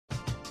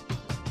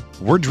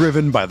We're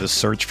driven by the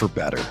search for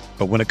better.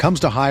 But when it comes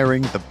to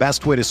hiring, the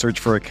best way to search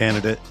for a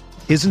candidate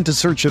isn't to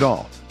search at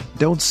all.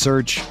 Don't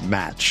search,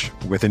 match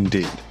with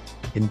Indeed.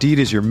 Indeed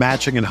is your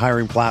matching and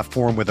hiring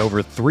platform with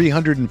over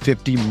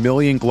 350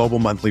 million global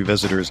monthly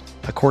visitors,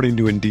 according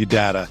to Indeed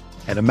data,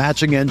 and a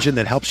matching engine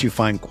that helps you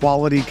find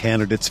quality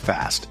candidates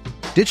fast.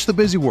 Ditch the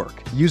busy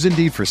work. Use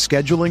Indeed for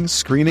scheduling,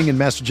 screening, and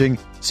messaging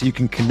so you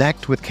can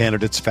connect with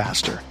candidates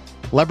faster.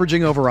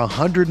 Leveraging over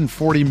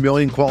 140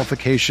 million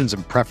qualifications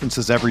and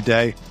preferences every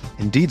day,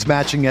 Indeed's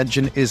matching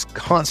engine is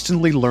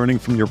constantly learning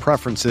from your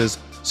preferences,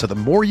 so the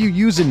more you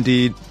use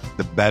Indeed,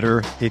 the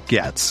better it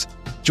gets.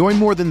 Join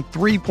more than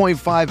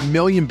 3.5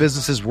 million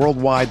businesses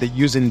worldwide that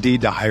use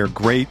Indeed to hire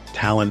great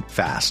talent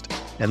fast.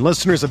 And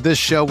listeners of this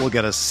show will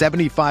get a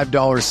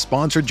 $75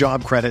 sponsored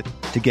job credit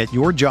to get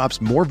your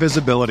jobs more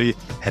visibility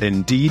at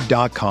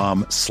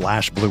Indeed.com/Blue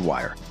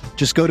Wire.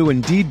 Just go to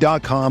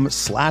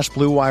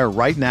Indeed.com/Blue Wire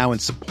right now and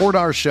support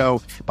our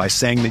show by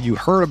saying that you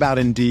heard about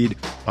Indeed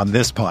on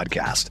this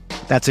podcast.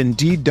 That's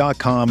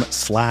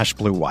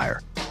Indeed.com/Blue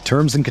Wire.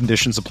 Terms and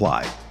conditions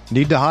apply.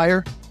 Need to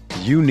hire?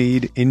 You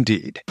need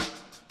Indeed.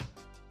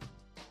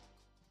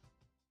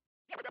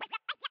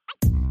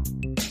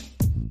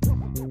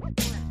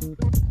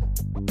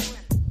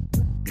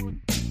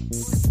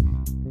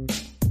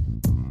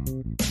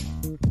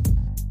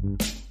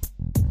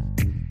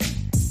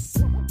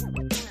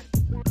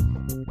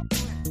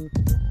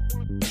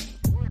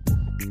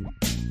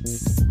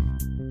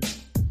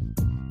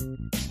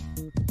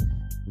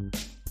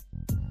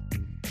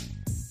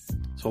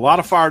 So a lot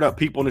of fired up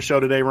people in the show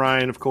today,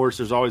 Ryan. Of course,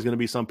 there's always going to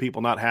be some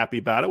people not happy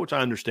about it, which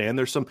I understand.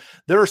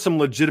 There are some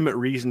legitimate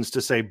reasons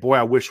to say, boy,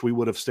 I wish we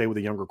would have stayed with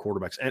the younger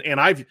quarterbacks. And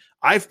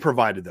I've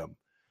provided them.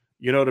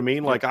 You know what I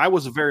mean? Like I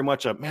was very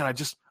much I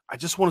just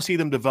want to see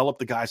them develop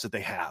the guys that they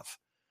have.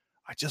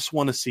 I just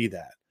want to see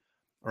that.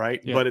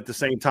 Right. Yeah. But at the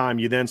same time,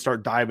 you then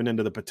start diving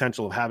into the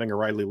potential of having a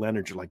Riley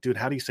Leonard. You're like, dude,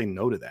 how do you say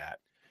no to that?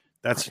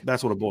 That's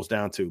what it boils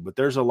down to. But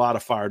there's a lot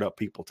of fired up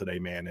people today,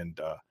 man. And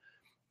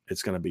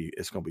it's going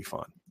to be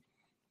fun.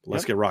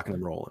 Let's get rocking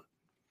and rolling.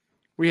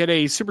 We had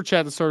a super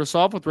chat to start us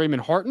off with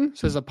Raymond Harton.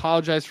 Says,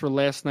 apologize for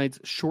last night's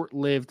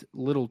short-lived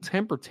little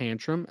temper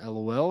tantrum.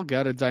 LOL.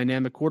 Got a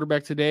dynamic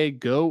quarterback today.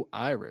 Go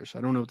Irish.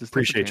 I don't know what this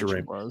appreciate you,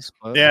 Raymond. Was.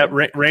 But, yeah,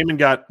 Raymond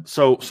got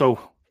so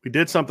we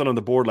did something on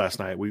the board last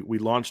night. We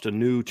launched a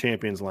new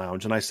Champions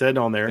Lounge, and I said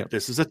on there,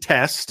 This is a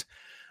test.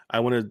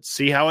 I want to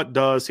see how it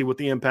does, see what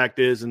the impact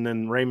is. And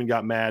then Raymond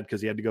got mad because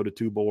he had to go to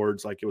 2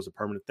 boards like it was a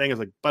permanent thing. I was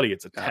like, buddy,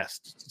 it's a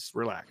test. Just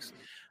relax.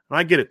 And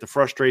I get it, the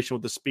frustration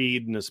with the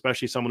speed, and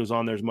especially someone who's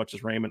on there as much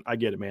as Raymond. I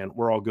get it, man.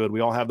 We're all good. We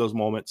all have those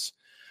moments.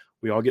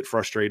 We all get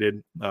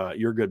frustrated.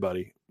 You're good,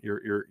 buddy.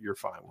 You're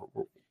fine.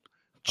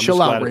 Chill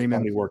out,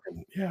 Raymond.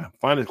 Working. Yeah,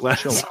 finally glad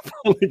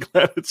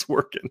it's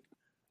working.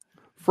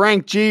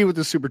 Frank G with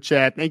the super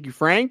chat. Thank you,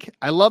 Frank.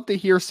 I love to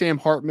hear Sam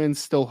Hartman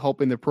still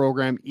helping the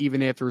program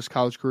even after his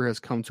college career has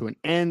come to an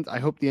end. I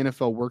hope the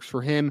NFL works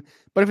for him,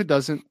 but if it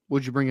doesn't,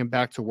 would you bring him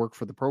back to work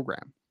for the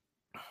program?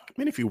 I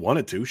mean, if you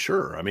wanted to,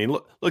 sure. I mean,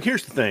 look,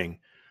 here's the thing.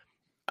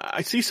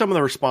 I see some of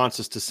the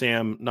responses to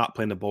Sam not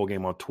playing the bowl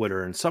game on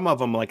Twitter, and some of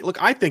them like,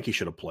 look, I think he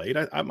should have played.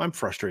 I'm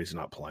frustrated he's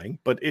not playing,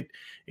 but it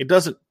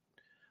doesn't.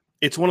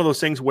 It's one of those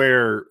things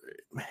where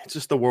it's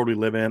just the world we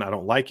live in. I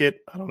don't like it.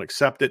 I don't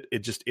accept it.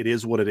 It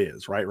is what it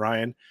is, right,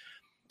 Ryan?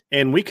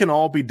 And we can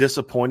all be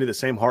disappointed that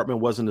Sam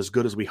Hartman wasn't as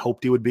good as we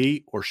hoped he would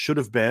be, or should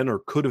have been,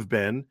 or could have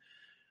been.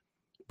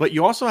 But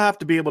you also have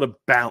to be able to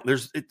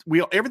balance.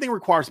 Everything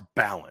requires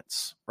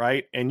balance,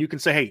 right? And you can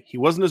say, hey, he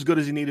wasn't as good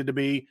as he needed to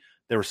be.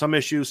 There were some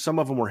issues. Some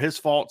of them were his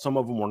fault. Some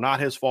of them were not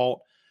his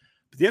fault.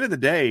 But at the end of the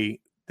day,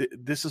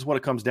 this is what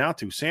it comes down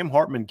to. Sam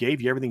Hartman gave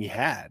you everything he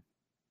had.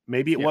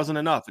 Maybe it wasn't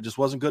enough. It just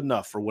wasn't good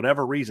enough for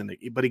whatever reason.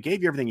 But he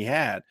gave you everything he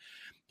had.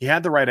 He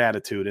had the right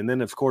attitude. And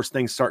then, of course,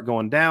 things start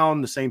going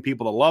down. The same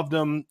people that loved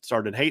him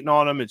started hating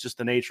on him. It's just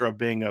the nature of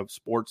being a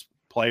sports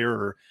player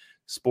or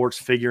sports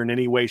figure in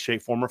any way,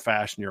 shape, form, or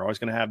fashion. You're always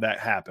going to have that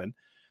happen.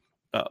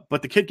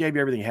 But the kid gave you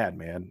everything he had,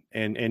 man.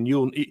 And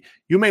you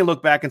may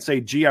look back and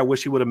say, gee, I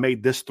wish he would have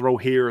made this throw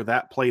here or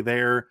that play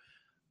there.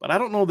 But I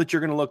don't know that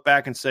you're going to look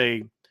back and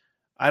say,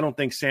 I don't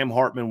think Sam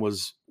Hartman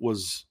was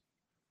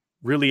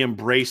really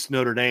embraced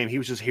Notre Dame. He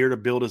was just here to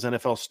build his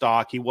NFL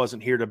stock. He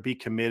wasn't here to be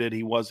committed.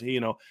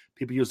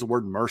 People use the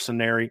word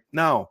mercenary.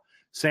 No,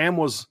 Sam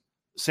was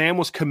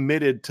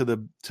committed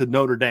to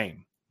Notre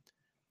Dame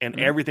and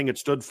everything it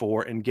stood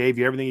for, and gave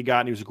you everything he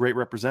got. And he was a great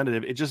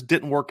representative. It just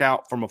didn't work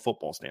out from a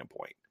football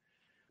standpoint,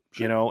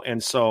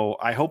 And so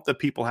I hope that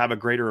people have a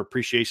greater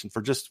appreciation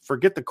for just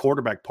forget the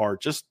quarterback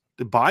part, just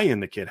the buy-in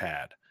the kid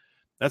had.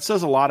 That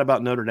says a lot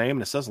about Notre Dame,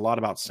 and it says a lot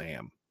about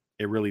Sam.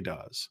 It really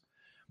does.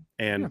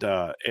 And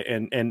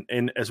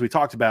and as we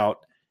talked about,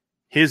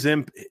 this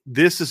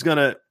is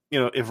gonna,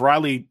 if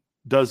Riley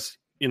does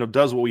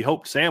what we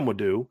hoped Sam would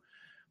do,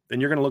 then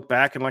you're gonna look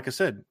back and, like I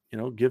said,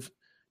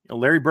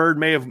 Larry Bird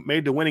may have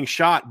made the winning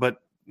shot, but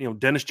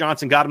Dennis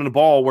Johnson got him the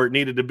ball where it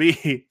needed to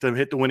be to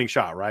hit the winning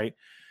shot, right?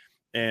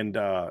 And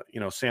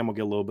Sam will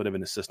get a little bit of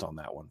an assist on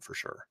that one for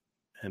sure.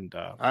 And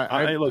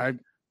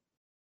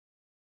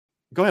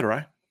Go ahead,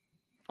 Ryan.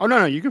 Oh,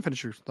 no, you can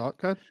finish your thought.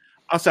 Go ahead.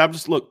 I'll say,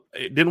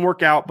 it didn't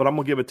work out, but I'm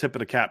going to give a tip of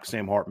the cap to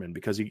Sam Hartman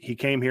because he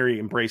came here, he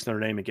embraced Notre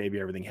Dame and gave you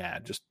everything he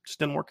had. Just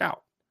didn't work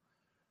out.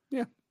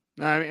 Yeah.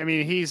 I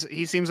mean, he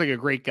seems like a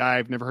great guy.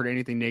 I've never heard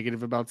anything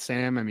negative about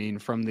Sam. I mean,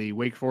 from the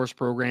Wake Forest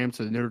program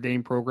to the Notre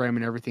Dame program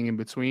and everything in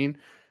between,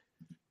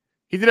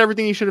 he did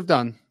everything he should have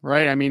done,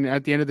 right? I mean,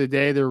 at the end of the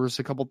day, there was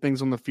a couple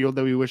things on the field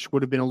that we wish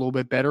would have been a little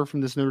bit better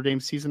from this Notre Dame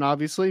season,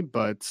 obviously.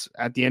 But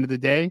at the end of the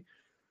day,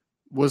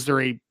 was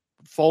there a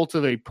fault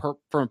of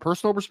from a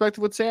personal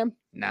perspective with Sam?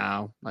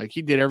 No. Like,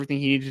 he did everything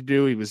he needed to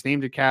do. He was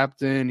named a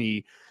captain.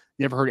 He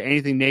never heard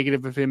anything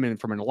negative of him and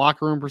from a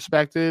locker room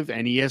perspective,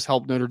 and he has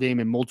helped Notre Dame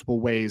in multiple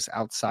ways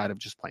outside of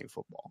just playing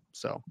football.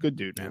 So, good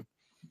dude, man.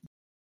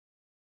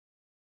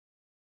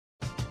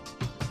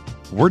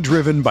 We're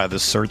driven by the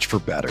search for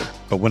better.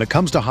 But when it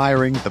comes to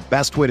hiring, the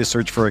best way to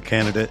search for a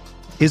candidate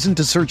isn't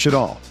to search at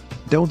all.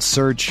 Don't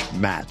search,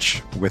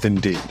 match with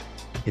Indeed.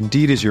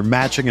 Indeed is your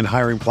matching and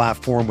hiring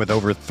platform with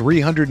over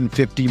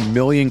 350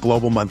 million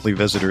global monthly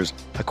visitors,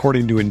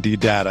 according to Indeed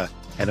data,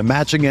 and a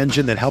matching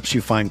engine that helps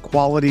you find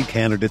quality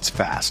candidates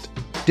fast.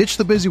 Ditch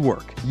the busy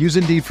work. Use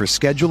Indeed for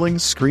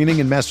scheduling,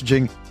 screening, and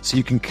messaging so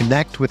you can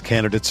connect with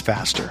candidates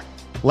faster.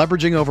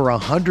 Leveraging over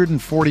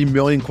 140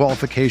 million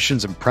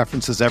qualifications and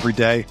preferences every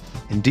day,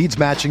 Indeed's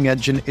matching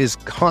engine is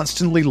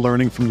constantly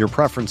learning from your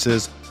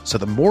preferences, so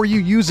the more you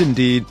use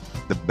Indeed,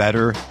 the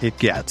better it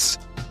gets.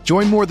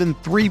 Join more than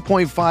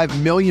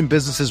 3.5 million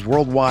businesses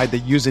worldwide that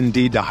use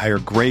Indeed to hire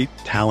great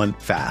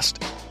talent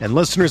fast. And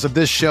listeners of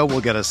this show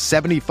will get a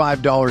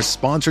 $75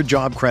 sponsored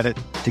job credit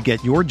to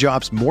get your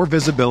jobs more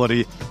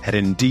visibility at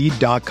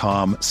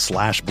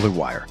Indeed.com/Blue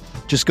Wire.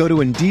 Just go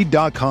to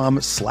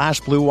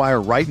Indeed.com/Blue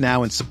Wire right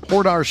now and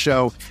support our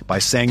show by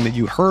saying that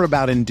you heard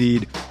about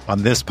Indeed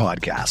on this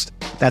podcast.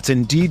 That's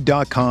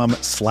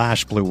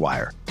Indeed.com/Blue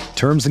Wire.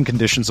 Terms and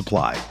conditions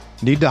apply.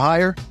 Need to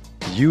hire?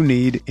 You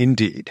need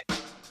Indeed.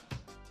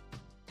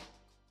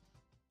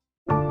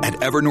 At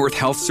Evernorth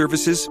Health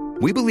Services,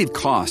 we believe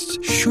costs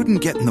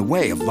shouldn't get in the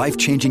way of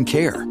life-changing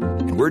care,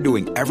 and we're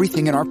doing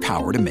everything in our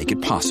power to make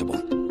it possible.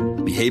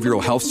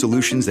 Behavioral health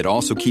solutions that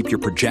also keep your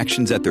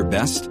projections at their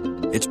best?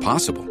 It's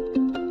possible.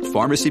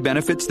 Pharmacy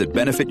benefits that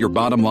benefit your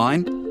bottom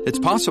line? It's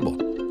possible.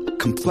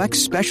 Complex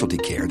specialty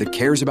care that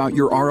cares about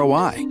your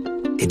ROI?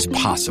 It's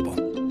possible.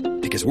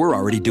 Because we're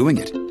already doing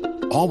it.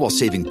 All while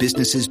saving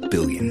businesses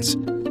billions.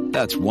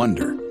 That's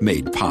Wonder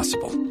made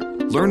possible.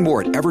 Learn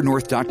more at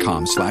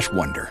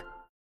evernorth.com/wonder.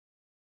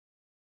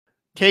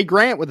 Kay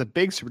Grant with a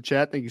big super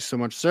chat. Thank you so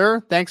much,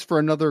 sir. Thanks for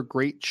another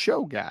great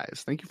show,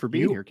 guys. Thank you for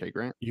being here, Kay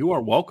Grant. You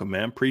are welcome,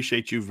 man.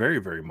 Appreciate you very,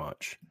 very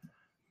much.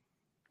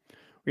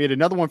 We had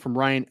another one from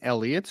Ryan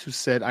Elliott who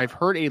said, I've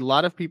heard a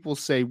lot of people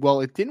say,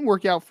 well, it didn't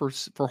work out for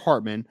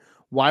Hartman.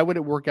 Why would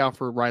it work out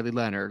for Riley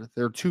Leonard?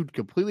 They're two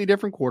completely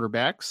different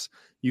quarterbacks.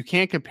 You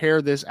can't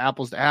compare this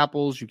apples to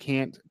apples. You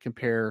can't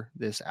compare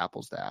this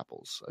apples to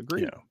apples.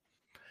 Agree? Yeah.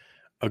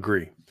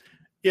 Agree.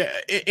 Yeah,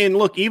 and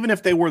look, even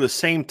if they were the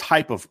same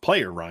type of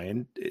player,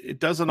 Ryan, it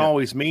doesn't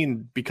always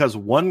mean because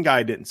one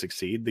guy didn't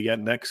succeed, the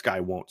next guy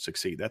won't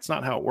succeed. That's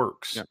not how it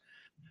works. Yeah.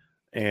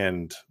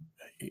 And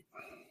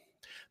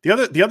the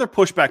other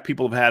pushback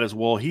people have had is,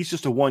 well, he's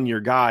just a one-year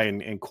guy,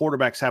 and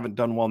quarterbacks haven't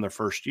done well in their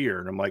first year.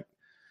 And I'm like,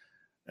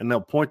 and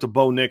they'll point to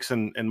Bo Nix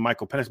and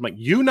Michael Penix. I'm like,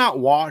 you not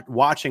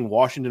watching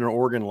Washington or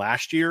Oregon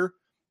last year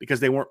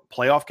because they weren't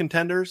playoff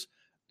contenders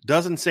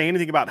doesn't say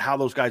anything about how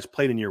those guys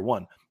played in year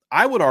one.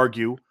 I would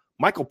argue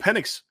Michael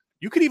Penix,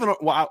 you could even,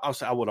 well,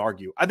 I would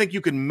argue, I think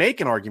you can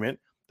make an argument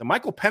that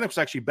Michael Penix was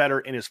actually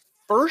better in his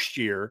first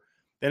year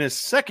than his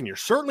second year.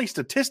 Certainly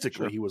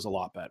statistically, He was a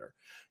lot better.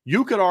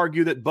 You could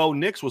argue that Bo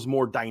Nix was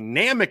more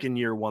dynamic in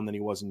year one than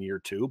he was in year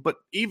two, but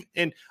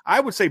and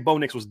I would say Bo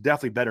Nix was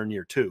definitely better in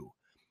year two,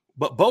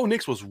 but Bo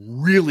Nix was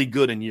really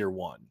good in year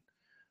one,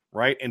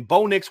 right? And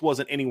Bo Nix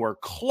wasn't anywhere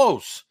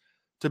close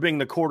to being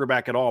the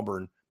quarterback at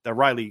Auburn that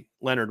Riley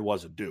Leonard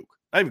was at Duke.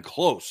 Not even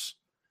close.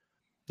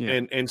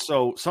 Yeah. And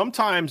so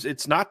sometimes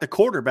it's not the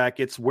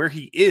quarterback, it's where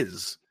he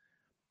is.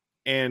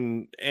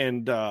 And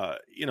so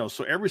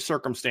every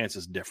circumstance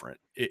is different.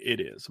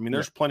 It is. I mean,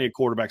 there's plenty of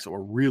quarterbacks that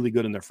were really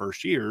good in their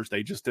first years.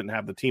 They just didn't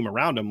have the team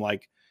around them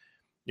like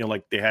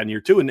they had in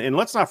year two. And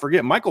let's not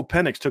forget, Michael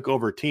Penix took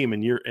over a team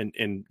in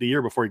the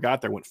year before he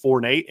got there, went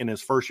 4-8 in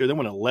his first year. They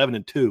went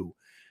 11-2.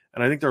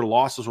 And I think their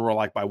losses were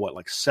like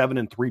 7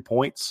 and 3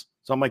 points,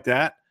 something like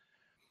that.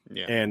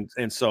 Yeah.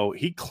 And so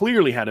he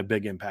clearly had a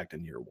big impact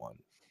in year one.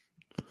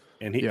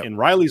 And and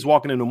Riley's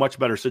walking into a much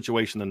better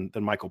situation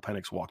than Michael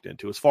Penix walked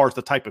into, as far as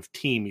the type of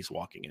team he's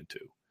walking into,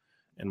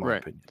 in my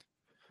opinion.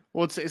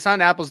 Well, it's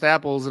not apples to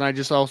apples, and I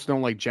just also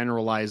don't like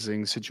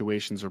generalizing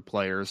situations or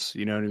players.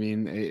 You know what I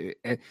mean?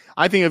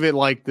 I think of it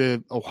like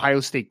the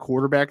Ohio State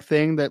quarterback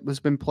thing that has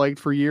been plagued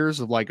for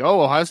years of like,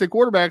 oh, Ohio State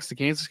quarterbacks, the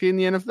Kansas City in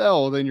the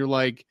NFL. Then you're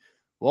like,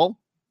 well,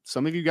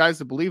 some of you guys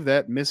that believe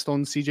that missed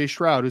on C.J.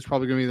 Stroud, who's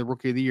probably going to be the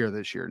rookie of the year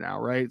this year now,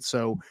 right?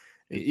 So,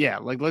 yeah,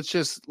 like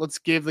let's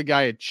give the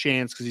guy a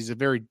chance because he's a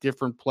very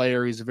different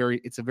player. It's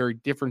a very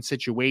different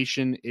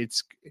situation.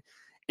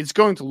 it's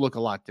going to look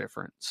a lot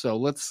different. So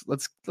let's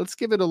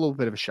give it a little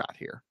bit of a shot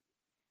here.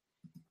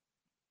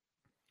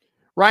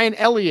 Ryan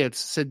Elliott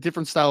said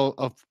different style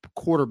of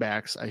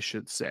quarterbacks, I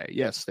should say.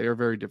 Yes, they are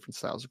very different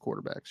styles of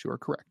quarterbacks. You are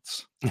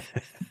correct.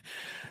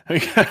 we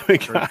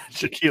got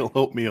Shaquille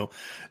Oatmeal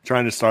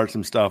trying to start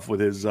some stuff with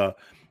his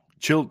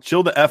chill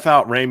the F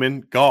out,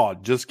 Raymond.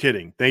 God, just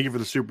kidding. Thank you for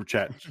the super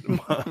chat.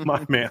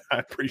 my man, I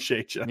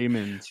appreciate you.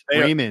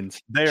 Raymond,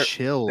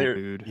 chill,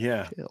 dude.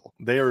 Yeah, chill.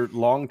 They are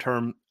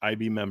long-term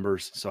IB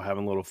members, so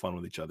having a little fun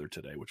with each other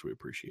today, which we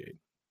appreciate.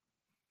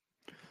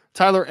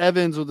 Tyler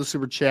Evans with the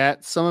super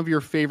chat. Some of your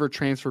favorite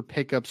transfer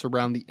pickups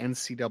around the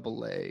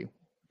NCAA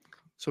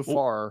so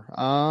far.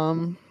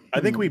 I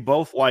think we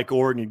both like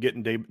Oregon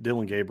getting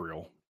Dylan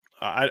Gabriel.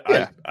 I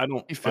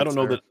don't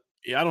know that.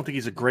 Yeah, I don't think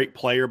he's a great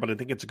player, but I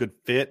think it's a good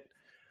fit.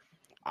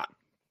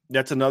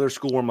 That's another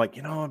school where I'm like,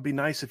 it'd be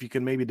nice if you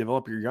can maybe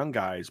develop your young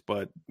guys,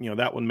 but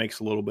that one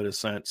makes a little bit of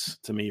sense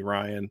to me,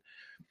 Ryan.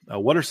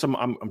 What are some?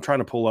 I'm trying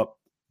to pull up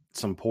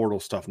some portal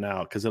stuff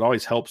now because it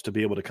always helps to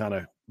be able to kind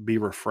of be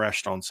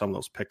refreshed on some of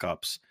those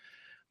pickups.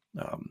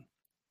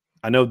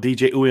 I know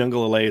DJ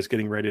Uiagalelei is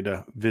getting ready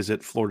to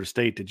visit Florida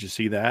State. Did you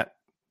see that?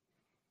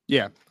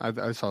 Yeah,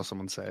 I saw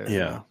someone say it.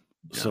 Yeah.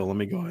 So let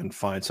me go ahead and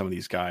find some of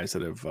these guys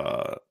that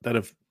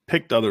have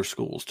picked other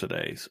schools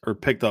today or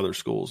picked other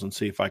schools and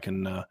see if I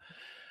can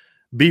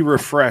be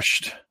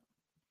refreshed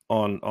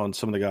on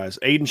some of the guys.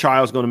 Aiden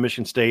Childs going to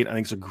Michigan State. I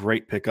think it's a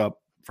great pickup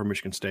for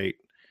Michigan State.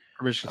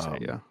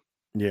 Yeah.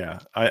 Yeah.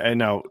 I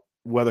know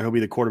whether he'll be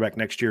the quarterback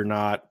next year or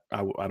not.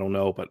 I don't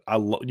know, but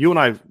you and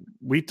I,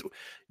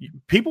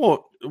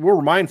 we'll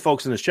remind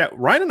folks in this chat,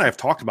 Ryan and I have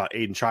talked about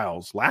Aiden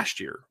Childs last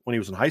year when he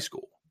was in high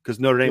school because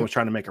Notre Dame was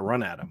trying to make a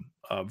run at him.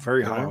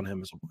 Very high on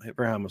him as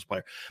a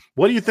player.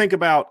 What do you think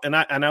about? And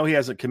I know he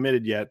hasn't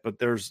committed yet, but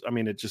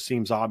it just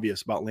seems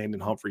obvious about London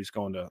Humphreys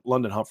going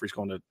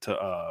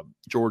to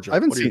Georgia. I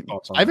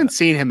haven't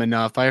seen him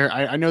enough.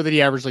 I know that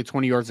he averaged like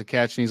 20 yards a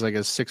catch, and he's like a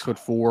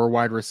 6'4"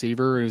 wide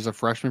receiver. He was a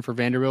freshman for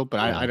Vanderbilt, but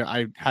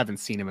I haven't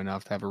seen him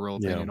enough to have a real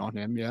opinion on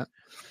him yet.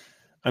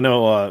 I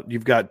know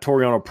you've got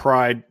Toriano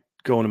Pride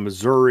going to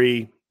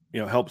Missouri.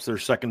 Helps their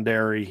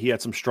secondary. He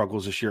had some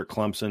struggles this year at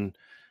Clemson.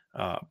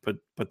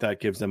 But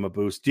that gives them a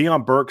boost.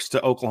 Deion Burks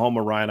to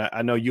Oklahoma, Ryan.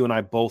 I know you and I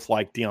both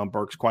like Deion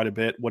Burks quite a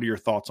bit. What are your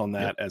thoughts on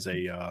that as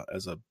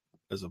a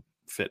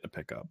fit to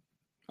pick up?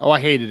 Oh, I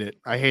hated it.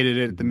 I hated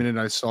it the minute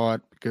I saw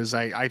it because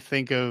I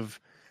think of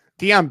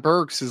Deion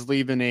Burks is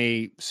leaving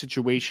a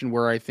situation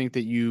where I think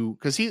that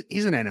because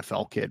he's an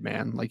NFL kid,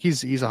 man. Like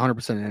he's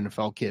 100% an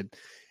NFL kid.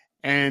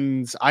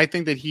 And I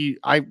think that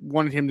I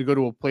wanted him to go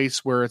to a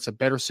place where it's a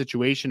better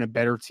situation, a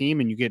better team,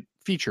 and you get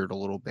featured a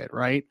little bit,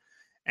 right?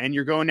 And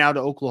you're going now to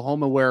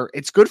Oklahoma where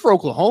it's good for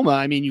Oklahoma.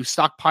 I mean, you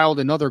stockpiled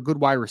another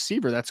good wide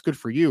receiver. That's good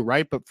for you,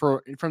 right? But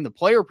from the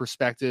player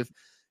perspective,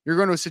 you're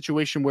going to a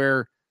situation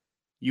where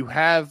you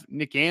have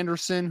Nick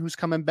Anderson, who's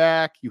coming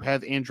back. You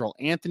have Andrel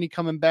Anthony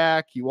coming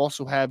back. You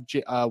also have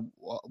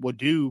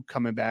Wadoo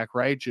coming back,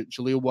 right?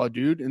 Jaleel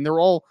Wadoo. And they're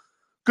all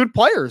good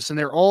players, and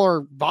they're all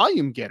our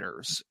volume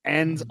getters.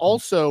 And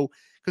also,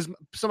 because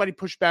somebody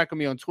pushed back on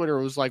me on Twitter,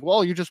 it was like,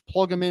 well, you just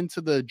plug him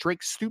into the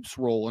Drake Stoops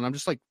role. And I'm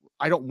just like,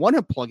 I don't want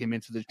to plug him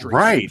into the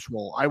Drake Stoops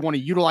role. I want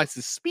to utilize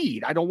his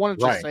speed. I don't want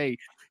to just say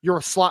you're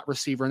a slot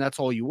receiver and that's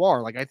all you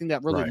are. Like, I think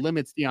that really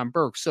limits Deion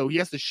Burks. So he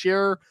has to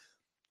share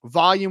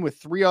volume with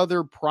 3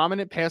 other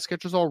prominent pass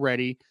catchers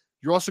already.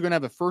 You're also going to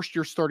have a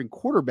first-year starting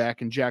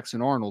quarterback in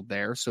Jackson Arnold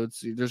there. So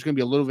there's going to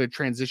be a little bit of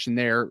transition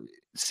there,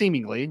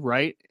 seemingly,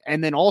 right?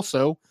 And then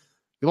also,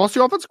 you lost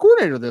your offensive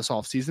coordinator this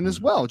offseason as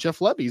well.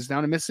 Jeff Levy's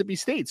down in Mississippi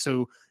State.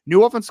 So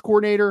new offensive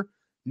coordinator,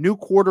 new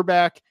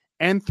quarterback,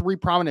 and 3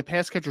 prominent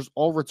pass catchers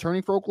all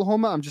returning for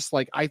Oklahoma. I'm just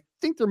like, I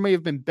think there may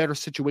have been better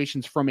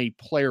situations from a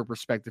player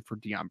perspective for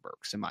Deion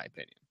Burks, in my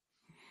opinion.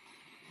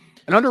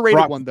 An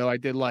underrated one, though, I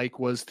did like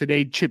was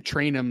today Chip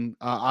Trayanum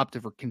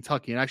opted for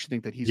Kentucky. And I actually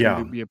think that he's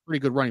going to be a pretty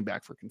good running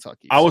back for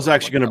Kentucky. I was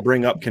actually going to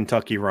bring up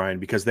Kentucky, Ryan,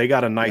 because they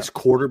got a nice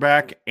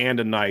quarterback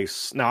and a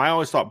nice – now, I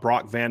always thought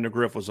Brock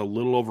Vandegrift was a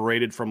little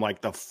overrated from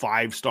like the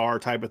 5-star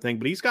type of thing,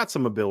 but he's got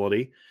some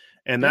ability.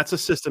 And that's a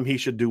system he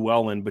should do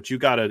well in, but you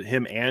got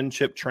him and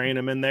Chip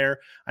Trayanum in there.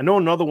 I know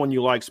another one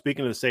you like,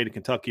 speaking of the state of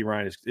Kentucky,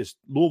 Ryan, is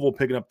Louisville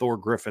picking up Thor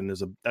Griffin.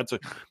 Because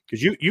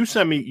you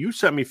sent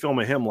me film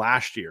of him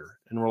last year,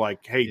 and we're like,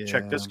 hey,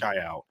 check this guy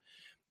out.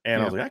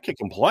 And I was like, that kid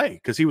can play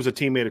because he was a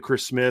teammate of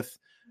Chris Smith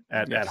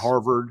at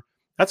Harvard.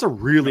 That's a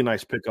really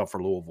nice pickup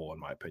for Louisville, in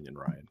my opinion,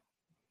 Ryan.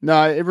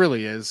 No, it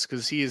really is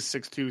because he is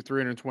 6'2",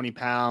 320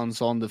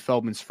 pounds on the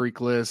Feldman's freak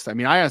list. I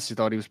mean, I honestly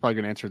thought he was probably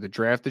going to enter the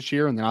draft this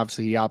year, and then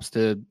obviously he opts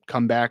to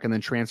come back and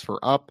then transfer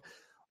up.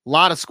 A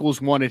lot of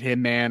schools wanted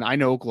him, man. I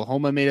know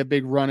Oklahoma made a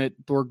big run at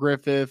Thor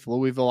Griffith.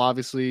 Louisville,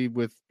 obviously,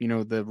 with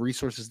the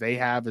resources they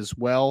have as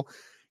well.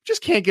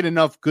 Just can't get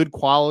enough good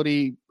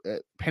quality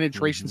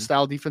penetration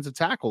style defensive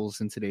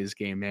tackles in today's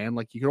game, man.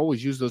 Like, you could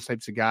always use those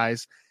types of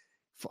guys.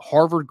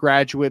 Harvard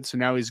graduate, so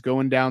now he's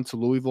going down to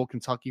Louisville,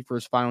 Kentucky for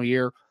his final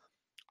year.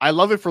 I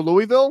love it for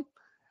Louisville.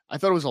 I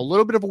thought it was a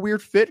little bit of a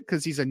weird fit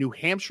because he's a New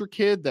Hampshire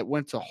kid that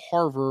went to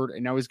Harvard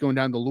and now he's going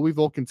down to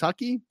Louisville,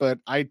 Kentucky. But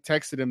I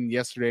texted him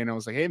yesterday and I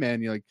was like, hey,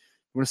 man, you want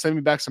to send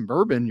me back some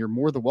bourbon? You're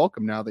more than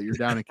welcome now that you're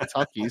down in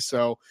Kentucky.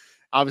 So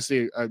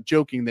obviously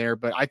joking there,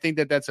 but I think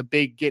that that's a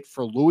big get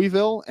for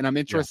Louisville. And I'm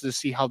interested to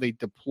see how they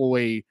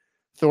deploy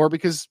Thor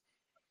because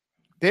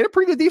they had a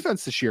pretty good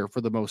defense this year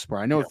for the most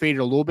part. I know it faded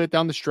a little bit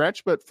down the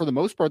stretch, but for the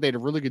most part, they had a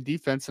really good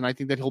defense. And I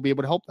think that he'll be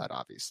able to help that,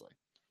 obviously.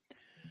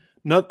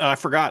 No, I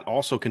forgot.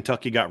 Also,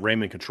 Kentucky got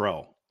Raymond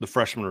Cottrell, the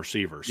freshman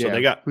receiver. So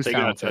they got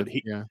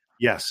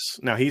yes.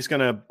 Now he's going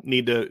to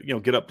need to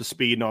get up to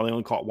speed. No, they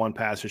only caught one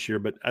pass this year,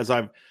 but as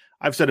I've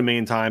said a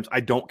million times,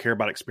 I don't care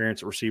about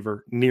experience at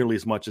receiver nearly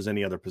as much as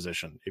any other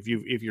position.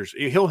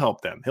 He'll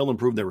help them. He'll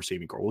improve their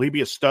receiving core. Will he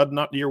be a stud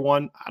not year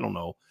one? I don't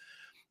know,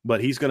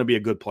 but he's going to be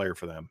a good player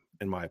for them,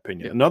 in my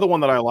opinion. Yeah. Another one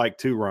that I like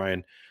too,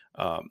 Ryan,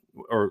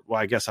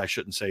 I guess I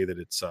shouldn't say that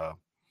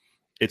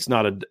it's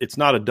not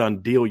a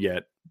done deal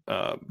yet.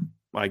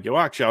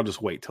 I'll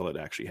just wait till it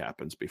actually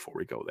happens before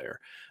we go there.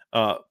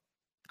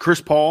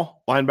 Chris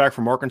Paul, linebacker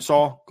from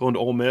Arkansas, going to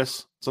Ole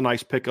Miss. It's a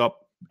nice pickup,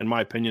 in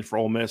my opinion, for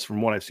Ole Miss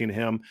from what I've seen of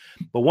him.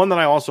 But one that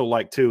I also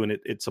like too, and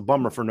it's a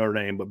bummer for Notre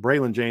Dame, but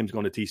Braylon James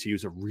going to TCU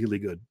is a really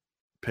good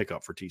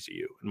pickup for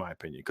TCU, in my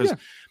opinion. Because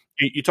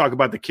you talk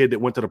about the kid that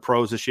went to the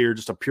pros this year,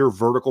 just a pure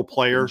vertical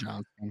player.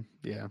 Johnson.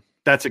 Yeah.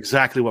 That's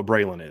exactly what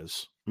Braylon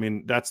is. I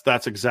mean,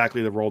 that's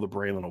exactly the role that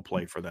Braylon will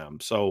play for them.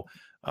 So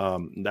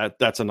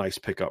that's a nice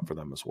pickup for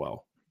them as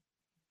well.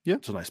 Yeah,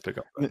 it's a nice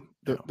pickup.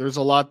 There's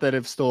a lot that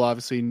have still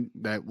obviously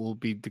that we'll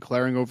be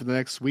declaring over the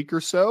next week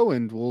or so,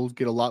 and we'll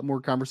get a lot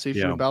more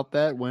conversation about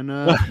that when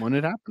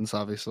it happens,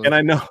 obviously. And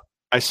I know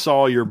I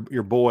saw your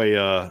boy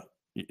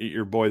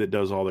that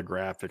does all the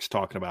graphics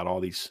talking about all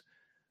these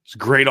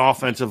great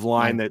offensive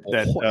line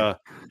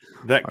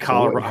that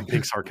Colorado. I'm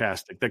being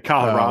sarcastic. That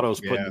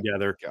Colorado's put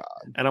together,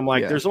 and I'm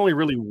like, there's only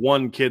really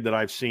one kid that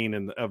I've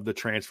seen of the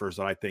transfers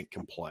that I think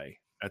can play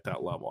at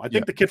that level. I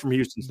think the kid from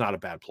Houston's not a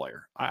bad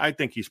player. I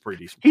think he's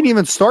pretty decent. He didn't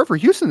even start for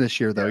Houston this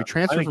year, though. He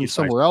transferred from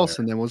somewhere else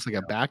and then was like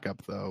a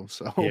backup, though.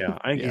 So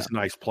I think he's a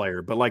nice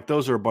player. But like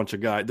those are a bunch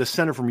of guys. The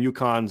center from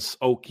UConn's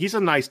he's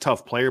a nice,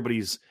 tough player, but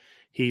he's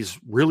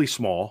really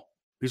small.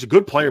 He's a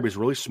good player, but he's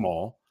really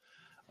small.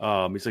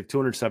 He's like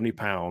 270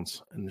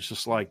 pounds. And it's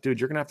just like,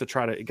 dude, you're going to have to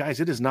try to – guys,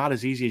 it is not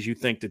as easy as you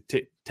think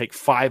to take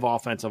 5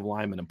 offensive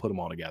linemen and put them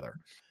all together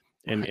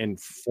and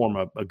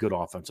form a good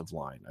offensive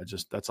line.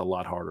 That's a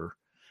lot harder.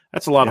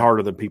 That's a lot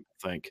harder than people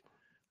think.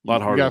 A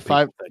lot harder.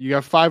 You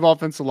got 5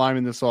 offensive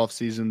linemen this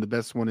offseason. The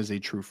best one is a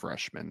true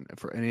freshman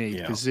for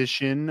any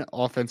position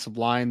offensive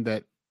line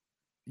that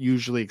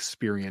usually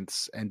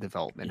experience and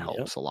development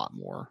helps a lot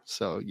more.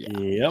 So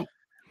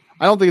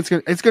I don't think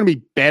it's gonna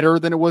be better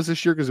than it was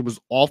this year because it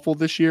was awful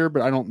this year,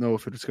 but I don't know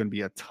if it's going to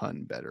be a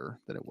ton better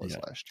than it was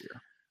last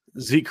year.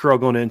 Zeke Curl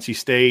going to NC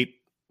State.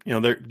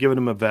 They're giving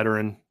him a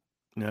veteran.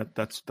 Yeah,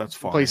 that's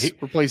fine.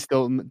 Replace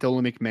Dylan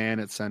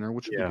McMahon at center,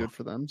 which would be good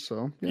for them.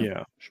 So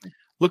sure.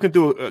 Looking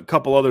through a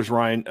couple others,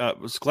 Ryan.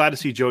 Was glad to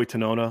see Joey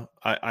Tonona.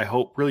 I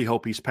really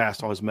hope he's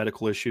passed all his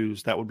medical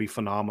issues. That would be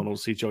phenomenal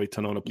to see Joey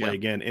Tonona play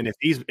again. And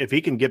if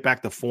he can get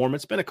back to form,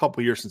 it's been a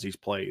couple years since he's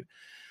played.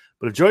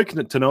 But if Joey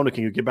Tonona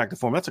can get back to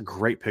form, that's a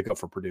great pickup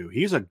for Purdue.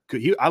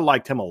 I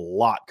liked him a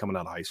lot coming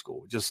out of high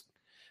school. Just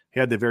he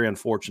had the very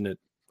unfortunate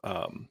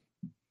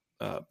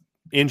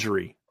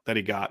injury that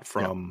he got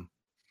from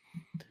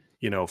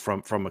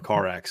from a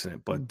car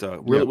accident. But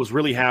was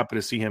really happy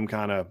to see him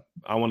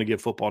I want to give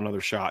football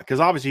another shot because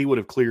obviously he would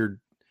have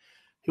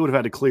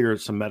had to clear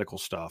some medical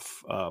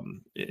stuff,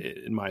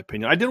 in my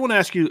opinion. I did want to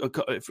ask you,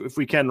 if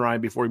we can, Ryan,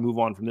 before we move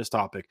on from this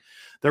topic.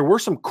 There were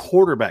some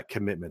quarterback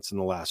commitments in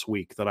the last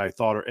week that I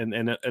thought,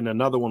 and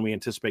another one we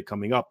anticipate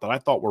coming up that I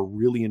thought were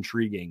really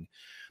intriguing.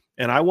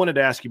 And I wanted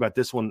to ask you about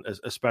this one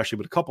especially,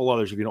 but a couple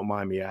others, if you don't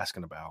mind me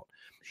asking about.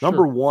 Sure.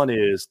 Number one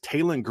is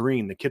Taylon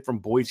Green, the kid from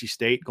Boise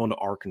State, going to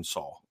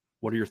Arkansas.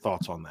 What are your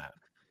thoughts on that?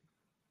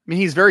 I mean,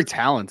 he's very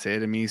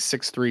talented. I mean, he's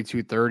 6'3",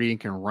 230 and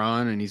can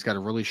run, and he's got a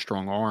really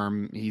strong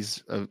arm.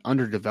 He's an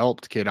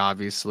underdeveloped kid,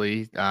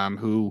 obviously,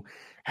 who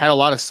had a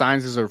lot of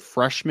signs as a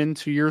freshman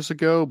 2 years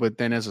ago, but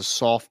then as a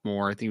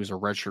sophomore, I think he was a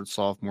redshirt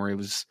sophomore. He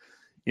was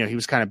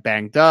kind of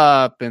banged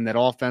up, and that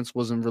offense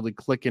wasn't really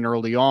clicking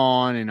early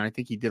on, and I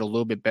think he did a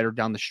little bit better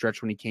down the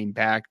stretch when he came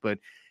back. But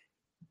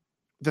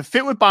the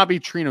fit with Bobby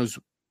Petrino's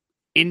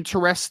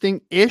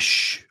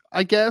interesting-ish,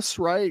 I guess,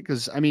 right?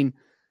 Because, I mean,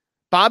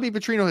 Bobby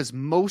Petrino has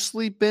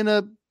mostly been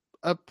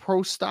a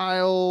pro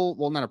style,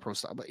 well, not a pro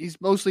style, but he's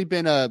mostly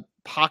been a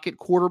pocket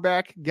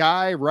quarterback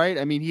guy, right?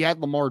 I mean, he had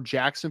Lamar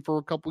Jackson for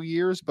a couple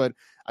years, but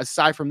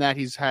aside from that,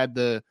 he's had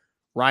the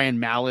Ryan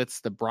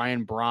Mallett's, the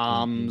Brian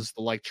Brohms,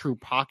 the true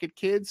pocket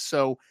kids.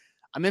 So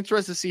I'm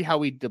interested to see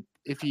how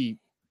if he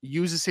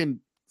uses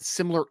him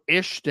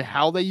similar-ish to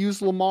how they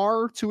use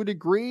Lamar to a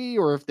degree,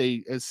 or if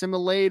they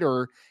assimilate,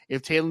 or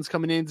if Taylon's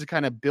coming in to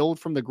kind of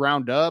build from the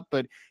ground up.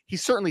 But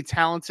he's certainly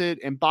talented,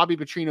 and Bobby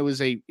Petrino is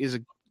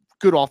a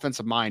good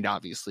offensive mind,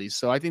 obviously.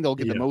 So I think they'll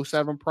get the most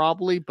out of him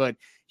probably, but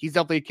he's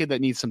definitely a kid that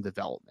needs some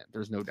development.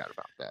 There's no doubt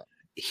about that.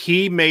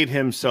 he made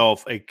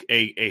himself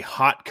a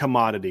hot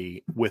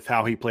commodity with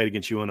how he played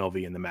against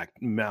UNLV in the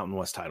Mountain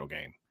West title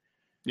game.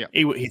 Yeah,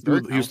 he was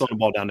throwing the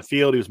ball down the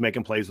field. He was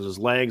making plays with his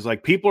legs.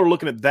 Like, people are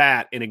looking at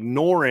that and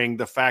ignoring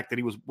the fact that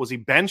was he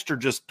benched or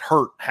just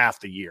hurt half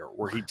the year,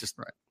 where he just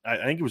I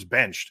think he was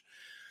benched,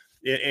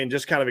 and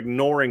just kind of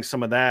ignoring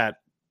some of that.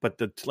 But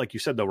like you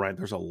said though, Ryan,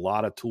 there's a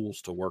lot of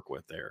tools to work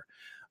with there.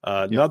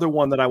 Another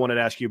one that I wanted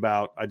to ask you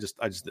about, I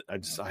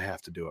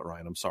have to do it,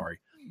 Ryan. I'm sorry.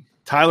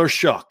 Tyler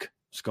Shuck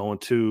is going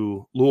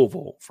to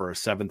Louisville for a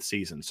 7th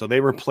season. So they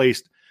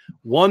replaced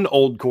one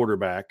old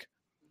quarterback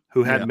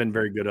who hadn't been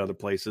very good at other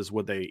places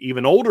with a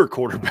even older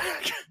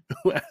quarterback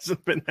who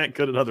hasn't been that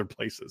good at other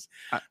places.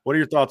 What are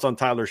your thoughts on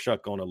Tyler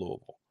Shuck going to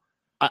Louisville?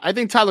 I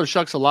think Tyler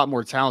Shuck's a lot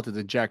more talented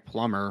than Jack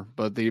Plummer,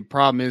 but the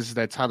problem is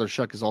that Tyler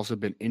Shuck has also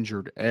been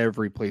injured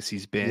every place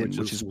he's been,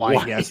 which is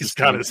why he's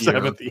got his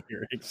 7th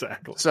year.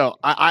 Exactly. So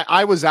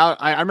I was out.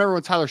 I remember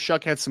when Tyler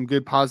Shuck had some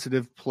good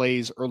positive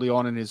plays early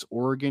on in his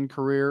Oregon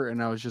career,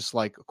 and I was just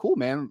like, cool,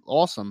 man,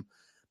 awesome.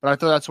 But I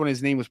thought that's when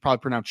his name was probably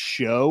pronounced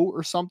Show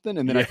or something,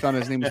 and then I found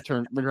his name was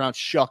pronounced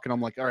Shuck, and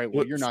I'm like, all right,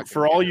 well, you're not.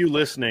 For all you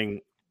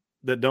listening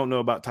that don't know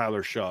about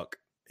Tyler Shuck,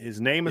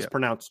 his name is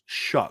pronounced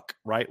Shuck,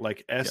 right?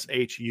 Like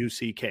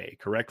Shuck,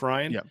 correct,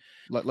 Ryan? Yeah.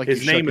 Like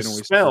his name is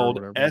spelled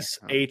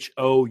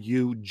Shough.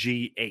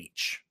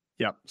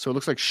 Yeah. So it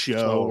looks like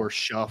Show or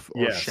Shuff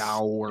or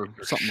Show or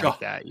something like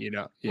that,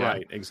 Yeah.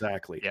 Right,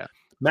 exactly. Yeah.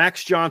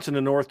 Max Johnson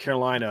in North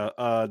Carolina,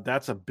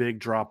 that's a big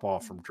drop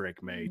off from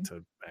Drake May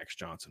to Max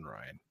Johnson,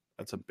 Ryan.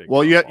 That's a big.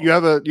 Well, you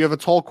have a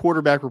tall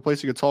quarterback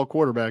replacing a tall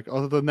quarterback.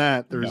 Other than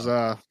that, there's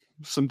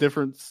some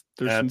different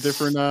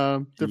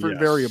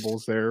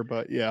variables there,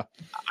 but yeah.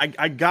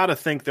 I gotta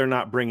think they're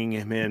not bringing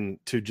him in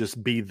to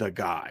just be the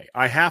guy.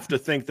 I have to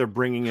think they're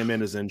bringing him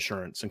in as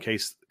insurance in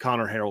case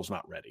Connor Harrell's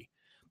not ready.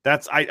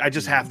 I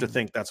just have to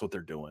think that's what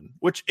they're doing.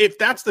 Which, if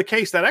that's the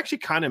case, that actually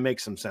kind of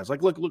makes some sense.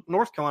 Like, look,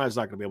 North Carolina's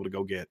not going to be able to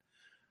go get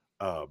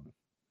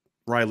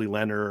Riley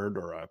Leonard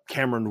or a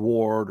Cameron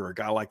Ward or a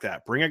guy like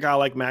that. Bring a guy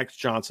like Max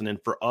Johnson in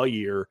for a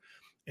year.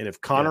 And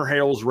if Connor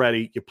Harrell's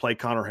ready, you play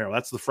Connor Harrell.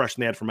 That's the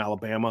freshman they had from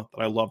Alabama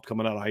that I loved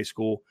coming out of high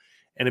school.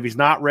 And if he's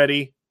not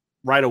ready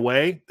right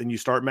away, then you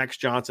start Max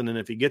Johnson. And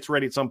if he gets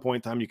ready at some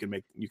point in time, you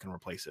can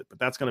replace it. But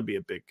that's going to be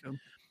a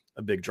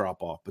big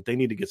drop off. But they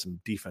need to get some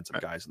defensive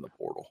guys in the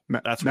portal.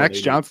 That's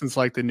Max Johnson's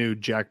like the new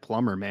Jack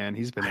Plummer, man.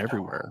 He's been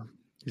everywhere.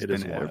 It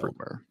is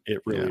everywhere.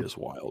 It really is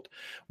wild.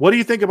 What do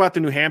you think about the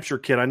New Hampshire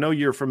kid? I know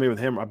you're familiar with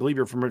him. I believe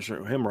you're familiar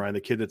with him, Ryan,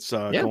 the kid that's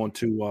going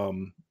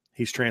to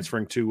he's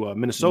transferring to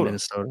Minnesota.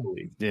 I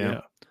believe.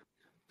 Yeah.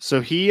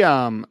 So he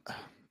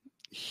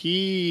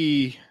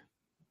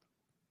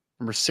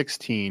number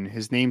 16,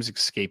 his name's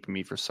escaping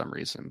me for some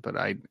reason, but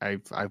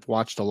I've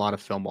watched a lot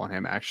of film on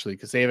him actually,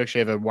 because they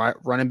have a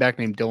running back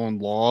named Dylan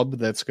Laub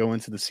that's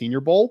going to the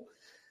Senior Bowl.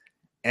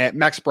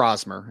 Max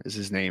Brosmer is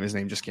his name. His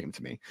name just came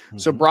to me. Mm-hmm.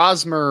 So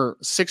Brosmer,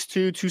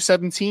 6'2",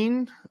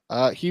 217.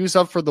 He was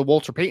up for the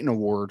Walter Payton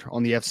Award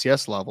on the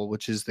FCS level,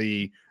 which is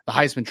the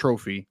Heisman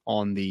Trophy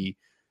on the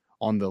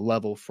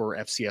level for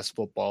FCS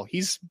football.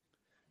 He's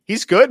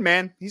good,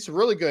 man. He's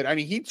really good. I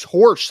mean, he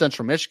torched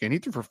Central Michigan. He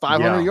threw for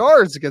 500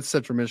 yards against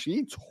Central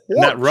Michigan.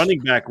 And that running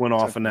back went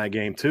off in that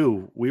game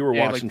too. We were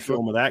watching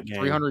film of that game.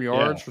 300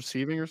 yards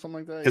receiving or something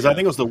like that. Because I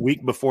think it was the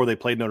week before they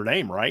played Notre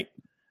Dame, right?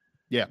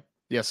 Yeah.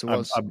 Yes, it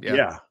was.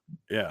 Yeah.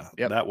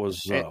 That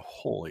was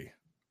holy.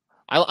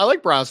 I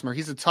like Brosmer.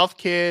 He's a tough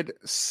kid,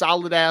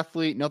 solid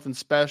athlete, nothing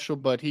special,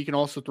 but he can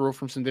also throw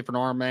from some different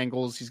arm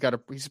angles. He's a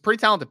pretty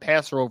talented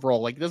passer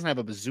overall. Like, he doesn't have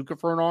a bazooka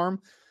for an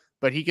arm,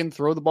 but he can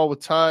throw the ball with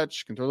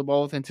touch, can throw the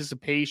ball with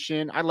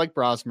anticipation. I like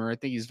Brosmer. I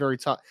think he's very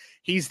tough.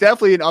 He's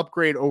definitely an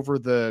upgrade over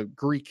the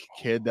Greek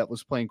kid that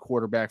was playing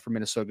quarterback for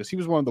Minnesota, because he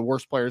was one of the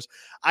worst players.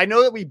 I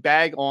know that we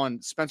bag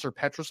on Spencer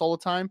Petras all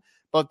the time,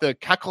 but the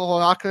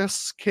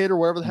Kakalakis kid, or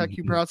whatever the heck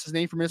you pronounce his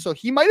name, from Minnesota,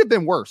 he might have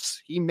been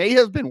worse. He may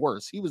have been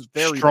worse. He was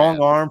very strong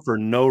bad. Arm for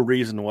no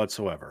reason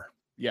whatsoever.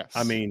 Yes.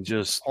 I mean,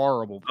 just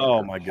horrible. Player.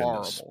 Oh my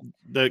goodness. Horrible.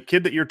 The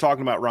kid that you're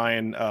talking about,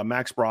 Ryan,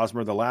 Max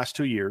Brosmer, the last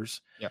 2 years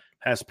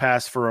has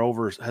passed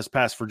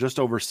for just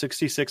over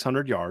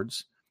 6,600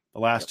 yards. The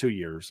last 2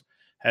 years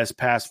has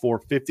passed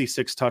for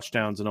 56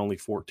 touchdowns and only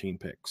 14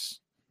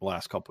 picks the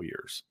last couple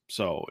years.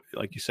 So,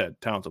 like you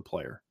said, talented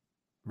player,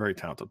 very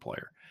talented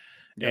player.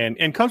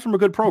 And comes from a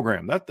good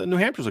program. The New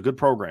Hampshire's a good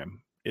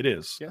program. It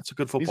is. Yeah. It's a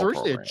good football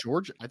program. He's originally a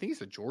Georgia. I think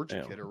he's a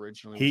Georgia kid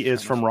originally. He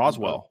is from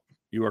Roswell.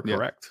 You are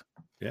correct.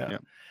 Yeah.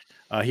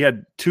 He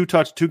had two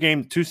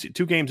games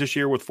this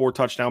year with 4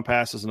 touchdown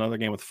passes. Another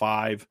game with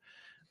 5.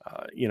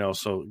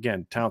 So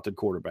again, talented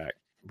quarterback,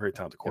 very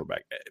talented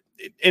quarterback,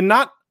 and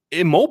not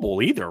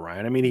immobile either.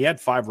 Ryan. I mean, he had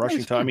 5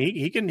 rushing time. I mean,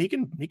 he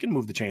can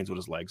move the chains with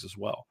his legs as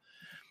well.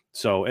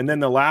 So, and then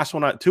the last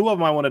one, 2 of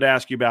them I wanted to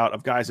ask you about,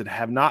 of guys that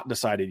have not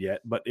decided yet,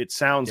 but it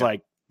sounds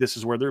like this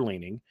is where they're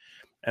leaning.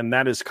 And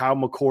that is Kyle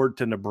McCord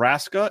to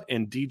Nebraska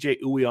and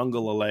DJ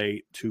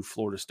Uiagalelei to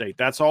Florida State.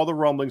 That's all the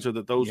rumblings are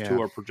that those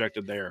 2 are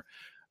projected there.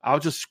 I'll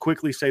just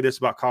quickly say this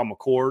about Kyle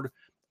McCord.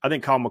 I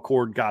think Kyle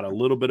McCord got a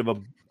little bit of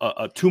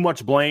a too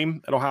much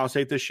blame at Ohio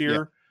State this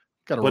year.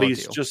 But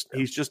he's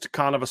just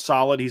kind of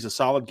he's a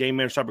solid game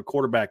manager type of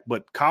quarterback.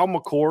 But Kyle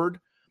McCord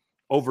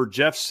over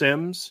Jeff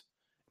Sims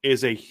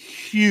is a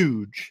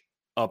huge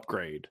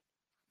upgrade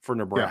for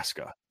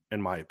Nebraska,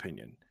 in my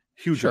opinion.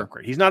 Huge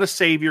upgrade. He's not a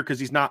savior because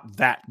he's not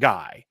that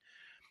guy.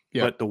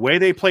 Yeah. But the way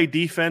they play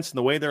defense and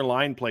the way their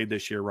line played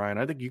this year, Ryan,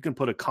 I think you can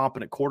put a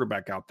competent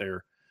quarterback out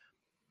there.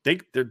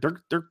 They're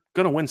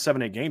going to win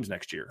 7-8 games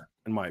next year,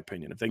 in my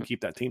opinion, if they can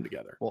keep that team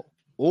together. Well,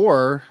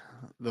 or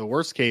the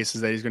worst case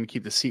is that he's going to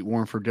keep the seat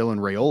warm for Dylan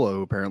Raiola,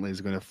 who apparently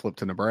is going to flip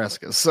to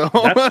Nebraska. So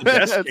that's the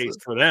best case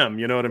for them.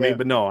 You know what I mean?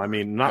 But no, I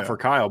mean, not for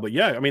Kyle, but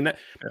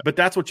but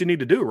that's what you need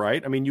to do,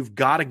 right? I mean, you've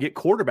got to get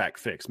quarterback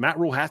fixed. Matt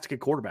Rule has to get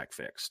quarterback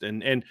fixed.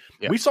 And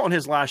we saw in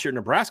his last year in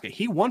Nebraska,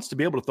 he wants to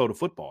be able to throw the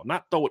football,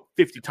 not throw it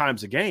 50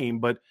 times a game,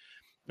 but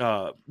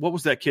what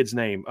was that kid's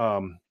name?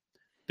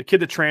 The kid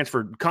that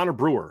transferred, Connor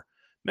Brewer.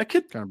 That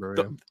kid,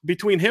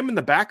 between him and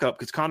the backup,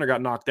 because Connor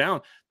got knocked down,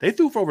 they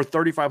threw for over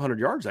 3,500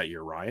 yards that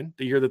year, Ryan,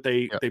 the year that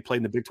they played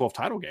in the Big 12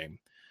 title game.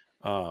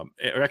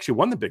 Actually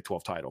won the Big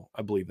 12 title,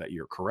 I believe, that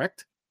year,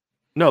 correct?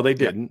 No, they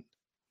didn't.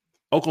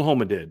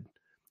 Oklahoma did.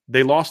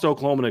 They lost to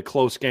Oklahoma in a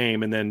close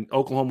game, and then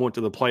Oklahoma went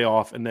to the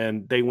playoff, and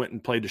then they went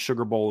and played the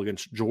Sugar Bowl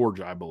against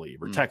Georgia, I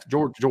believe, or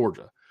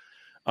Georgia.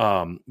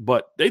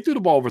 But they threw the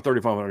ball over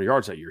 3,500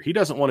 yards that year. He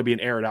doesn't want to be an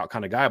air it out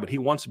kind of guy, but he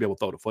wants to be able to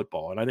throw the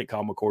football. And I think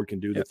Kyle McCord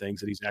can do the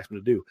things that he's asked him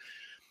to do.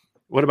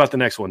 What about the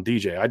next one,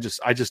 DJ? I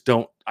just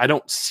don't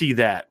see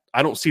that.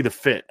 I don't see the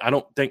fit. I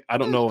don't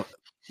know.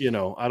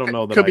 I don't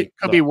know that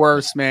could be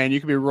worse, man.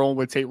 You could be rolling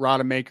with Tate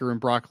Rodemaker and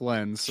Brock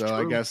Lenz. So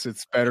I guess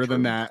it's better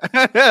than that.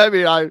 I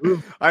mean, I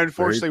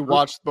unfortunately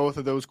watched both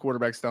of those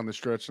quarterbacks down the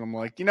stretch, and I'm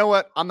like, you know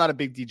what? I'm not a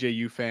big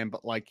DJU fan,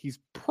 but like he's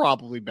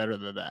probably better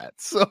than that.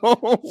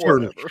 So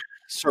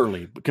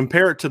certainly. But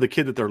compare it to the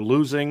kid that they're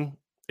losing,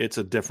 it's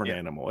a different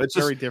animal. It's a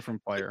very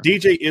different player.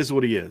 DJ is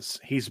what he is.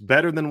 He's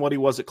better than what he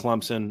was at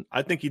Clemson.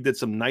 I think he did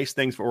some nice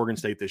things for Oregon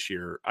State this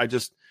year.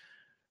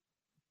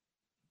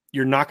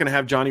 You're not going to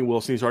have Johnny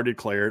Wilson. He's already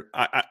declared.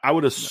 I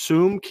would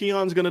assume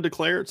Keon's going to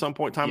declare at some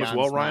point in time as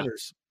well, Ryan.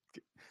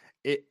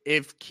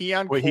 If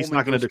Keon Coleman he's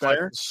not going to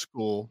declare to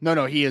school,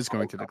 no, he is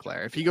going to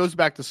declare. If he goes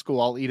back to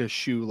school, I'll eat a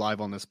shoe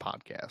live on this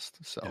podcast.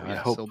 So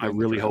I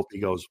really hope he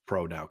goes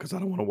pro now because I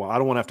don't want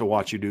to have to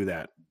watch you do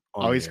that.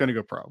 He's going to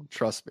go pro.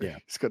 Trust me. Yeah,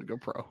 he's going to go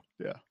pro.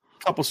 Yeah.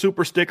 Couple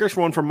super stickers.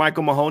 One from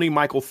Michael Mahoney.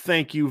 Michael,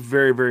 thank you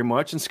very, very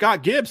much. And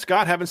Scott Gibbs.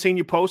 Scott, haven't seen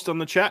you post on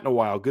the chat in a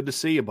while. Good to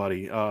see you,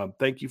 buddy.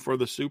 Thank you for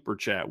the super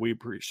chat.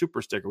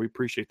 Super sticker. We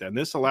appreciate that. And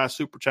this is the last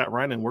super chat,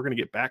 Ryan, and we're going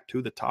to get back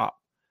to the top.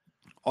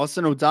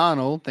 Austin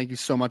O'Donnell. Thank you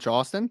so much,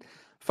 Austin.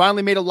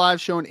 Finally made a live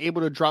show and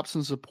able to drop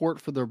some support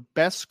for the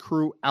best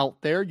crew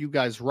out there. You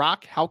guys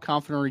rock. How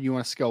confident are you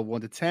on a scale of 1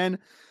 to 10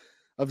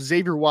 of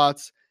Xavier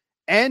Watts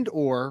and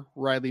or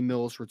Riley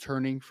Mills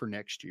returning for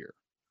next year?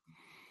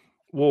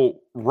 Well,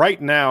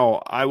 right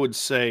now, I would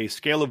say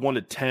scale of 1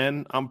 to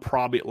 10, I'm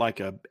probably at like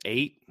a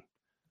 8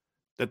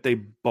 that they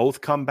both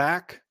come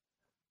back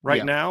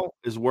now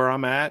is where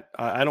I'm at.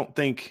 I don't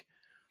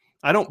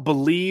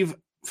believe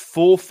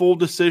full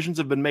decisions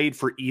have been made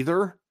for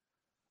either,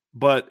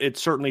 but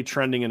it's certainly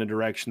trending in a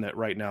direction that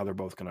right now they're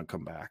both going to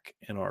come back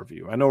in our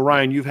view. I know,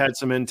 Ryan, you've had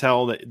some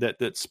intel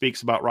that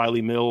speaks about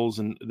Riley Mills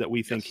and that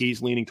we think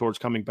he's leaning towards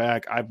coming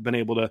back. I've been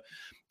able to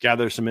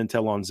gather some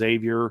intel on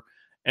Xavier.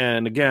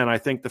 And again, I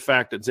think the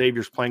fact that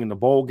Xavier's playing in the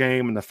bowl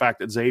game and the fact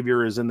that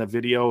Xavier is in the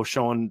video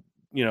showing,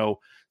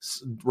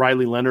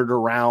 Riley Leonard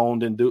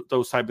around and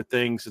those type of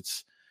things,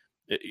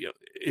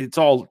 it's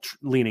all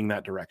leaning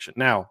that direction.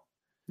 Now,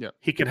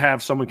 he could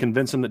have someone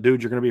convince him that,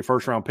 dude, you're going to be a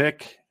first-round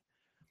pick.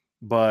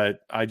 But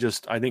I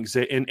think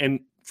and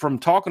from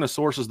talking to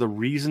sources, the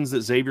reasons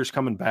that Xavier's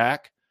coming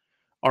back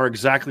are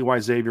exactly why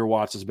Xavier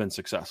Watts has been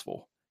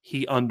successful.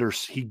 He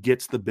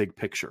gets the big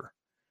picture.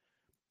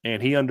 And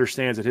he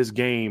understands that his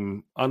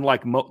game,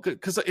 unlike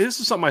because this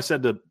is something I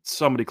said to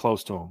somebody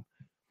close to him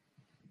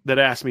that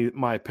asked me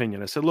my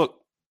opinion. I said, look,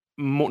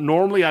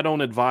 normally I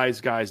don't advise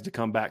guys to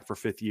come back for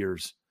 5th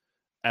years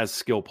as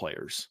skill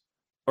players.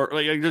 Or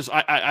like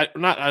I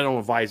don't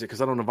advise it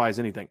because I don't advise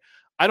anything.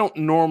 I don't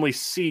normally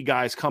see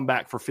guys come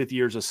back for 5th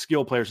years as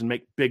skill players and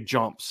make big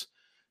jumps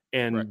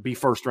and be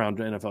first-round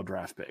NFL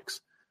draft picks.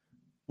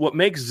 What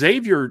makes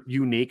Xavier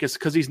unique is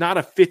because he's not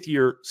a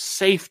 5th-year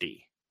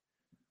safety.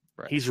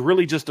 Right. He's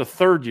really just a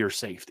 3rd-year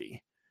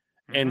safety.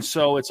 Mm-hmm. And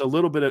so it's a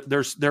little bit of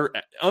they're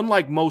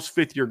unlike most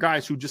 5th-year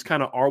guys who just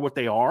kind of are what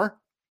they are.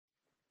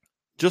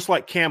 Just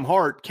like Cam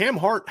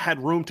Hart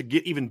had room to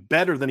get even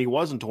better than he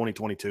was in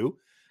 2022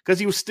 because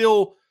he was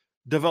still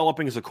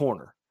developing as a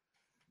corner.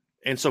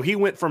 And so he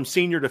went from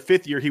senior to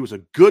 5th year. He was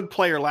a good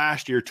player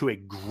last year to a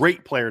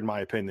great player, in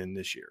my opinion,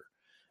 this year.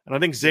 And I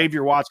think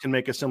Xavier Watts can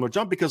make a similar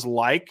jump because,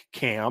 like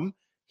Cam,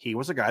 he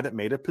was a guy that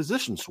made a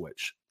position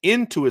switch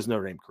into his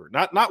Notre Dame career.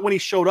 Not when he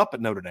showed up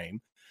at Notre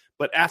Dame,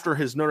 but after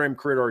his Notre Dame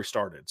career already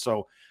started.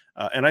 So,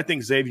 and I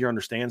think Xavier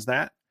understands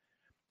that.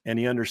 And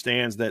he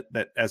understands that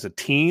as a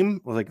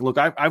team, like, look,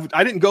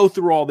 I didn't go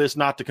through all this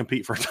not to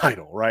compete for a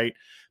title, right?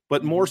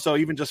 but more so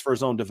even just for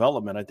his own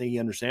development. I think he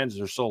understands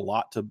there's still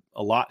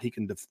a lot he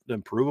can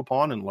improve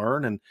upon and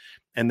learn,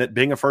 and that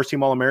being a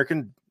first-team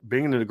All-American,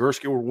 being an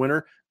Nagurski Award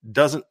winner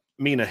doesn't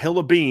mean a hill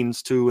of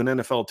beans to an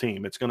NFL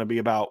team. It's going to be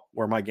about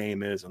where my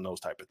game is and those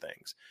type of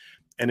things.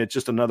 And it's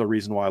just another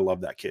reason why I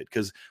love that kid,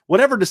 because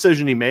whatever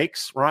decision he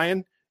makes,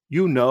 Ryan,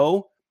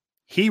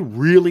 he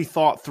really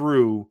thought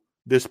through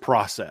this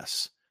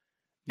process.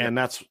 Yep. And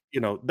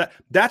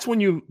that's when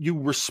you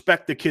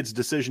respect the kid's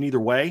decision either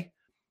way,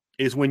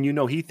 is when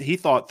he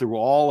thought through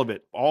all of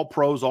it, all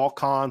pros, all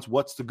cons,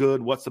 what's the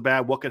good, what's the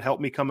bad, what could help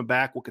me coming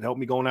back, what could help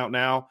me going out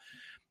now,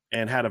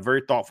 and had a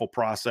very thoughtful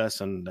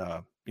process. And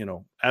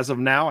as of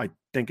now, I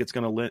think it's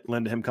going to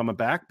lend to him coming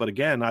back. But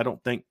again, I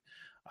don't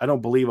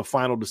believe a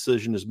final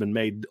decision has been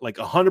made, like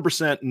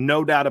 100%,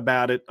 no doubt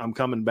about it, I'm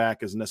coming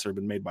back, has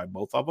necessarily been made by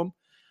both of them,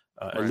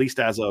 right. At least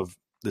as of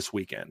this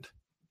weekend.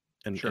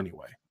 And sure.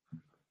 Anyway.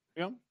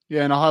 Yeah.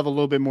 And I'll have a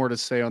little bit more to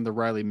say on the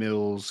Riley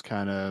Mills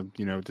kind of,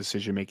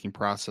 decision-making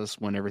process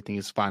when everything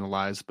is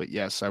finalized. But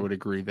yes, I would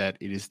agree that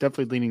it is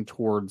definitely leaning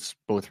towards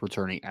both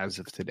returning as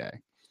of today.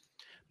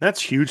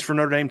 That's huge for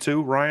Notre Dame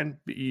too, Ryan.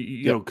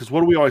 You know, because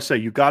what do we always say?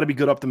 You got to be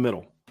good up the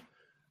middle,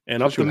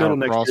 and especially up the middle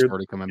next Cross year.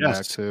 Already coming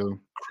back too.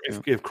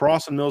 If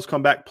Cross and Mills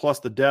come back, plus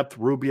the depth,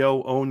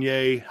 Rubio,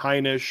 Onye,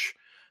 Heinisch,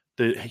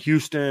 the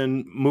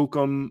Houston,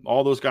 Mookum,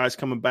 all those guys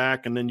coming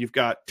back, and then you've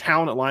got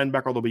talent at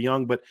linebacker, although they'll be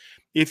young. But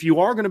if you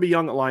are going to be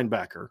young at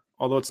linebacker,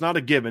 although it's not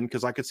a given,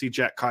 because I could see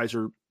Jack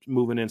Kaiser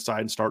moving inside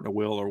and starting a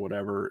will or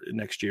whatever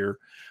next year.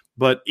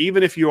 But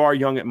even if you are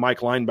young at Mike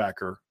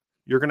linebacker,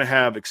 you're going to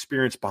have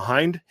experience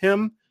behind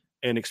him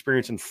and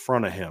experience in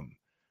front of him.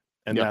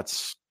 And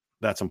that's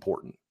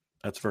important.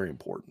 That's very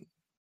important.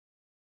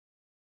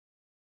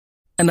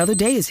 Another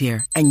day is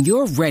here and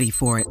you're ready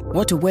for it.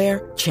 What to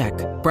wear? Check.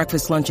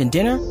 Breakfast, lunch, and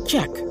dinner?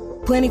 Check.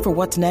 Planning for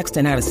what's next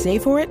and how to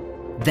save for it?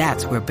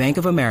 That's where Bank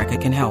of America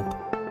can help.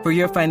 For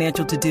your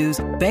financial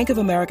to-dos, Bank of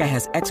America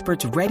has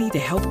experts ready to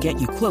help get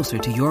you closer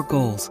to your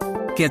goals.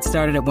 Get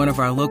started at one of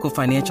our local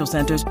financial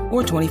centers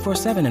or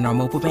 24/7 in our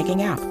mobile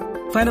banking app.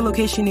 Find a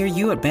location near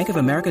you at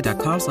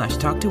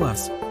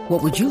bankofamerica.com/talktous.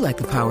 What would you like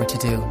the power to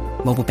do?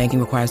 Mobile banking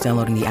requires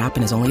downloading the app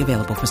and is only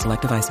available for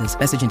select devices.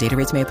 Message and data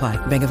rates may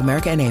apply. Bank of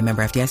America N.A.,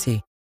 member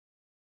FDIC.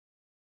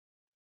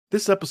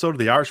 This episode of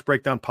the Irish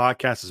Breakdown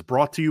Podcast is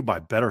brought to you by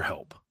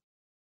BetterHelp.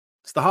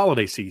 It's the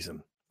holiday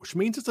season, which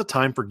means it's a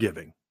time for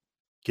giving.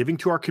 Giving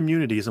to our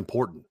community is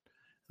important.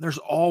 There's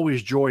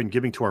always joy in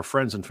giving to our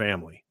friends and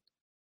family.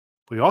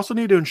 We also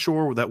need to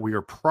ensure that we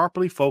are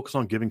properly focused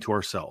on giving to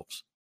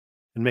ourselves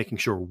and making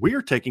sure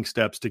we're taking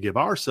steps to give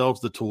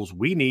ourselves the tools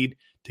we need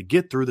to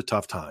get through the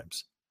tough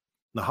times.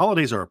 The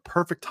holidays are a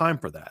perfect time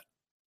for that.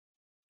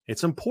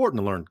 It's important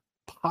to learn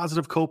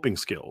positive coping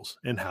skills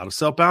and how to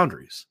set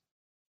boundaries.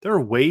 There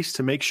are ways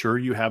to make sure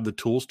you have the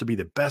tools to be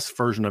the best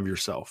version of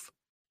yourself.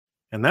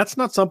 And that's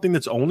not something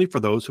that's only for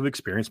those who've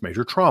experienced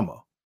major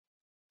trauma.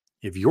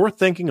 If you're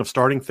thinking of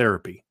starting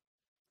therapy,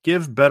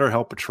 give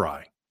BetterHelp a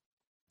try.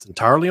 It's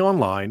entirely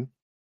online,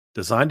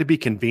 designed to be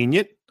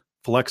convenient,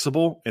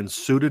 flexible, and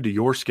suited to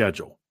your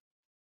schedule.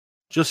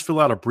 Just fill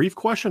out a brief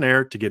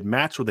questionnaire to get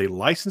matched with a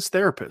licensed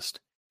therapist,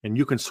 and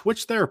you can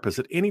switch therapists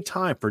at any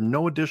time for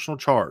no additional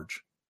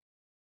charge.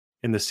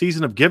 In the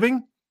season of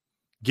giving,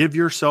 give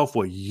yourself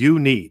what you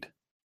need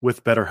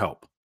with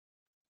BetterHelp.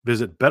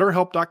 Visit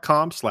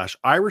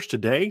BetterHelp.com/Irish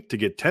today to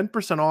get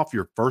 10% off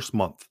your first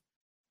month.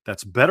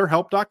 That's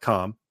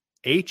BetterHelp.com,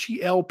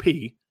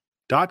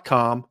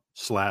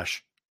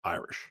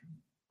 HELP.com/Irish.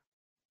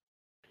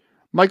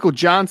 Michael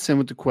Johnson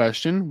with the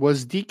question,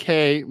 was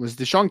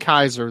Deshaun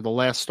Kaiser the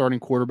last starting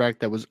quarterback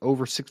that was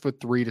over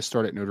 6'3" to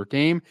start at Notre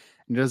Dame?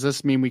 And does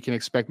this mean we can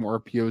expect more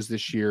RPOs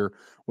this year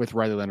with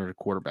Riley Leonard at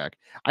quarterback?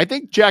 I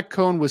think Jack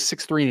Cohn was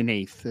 6'3" and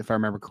 1/8, if I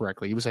remember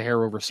correctly. He was a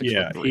hair over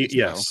 6'3".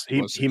 Yes,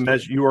 he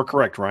measured. You are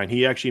correct, Ryan.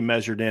 He actually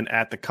measured in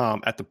at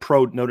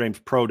the Notre Dame's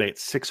pro day at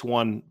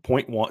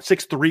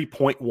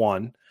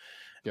 6'3.1,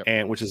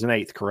 and which is an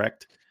 1/8,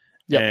 correct?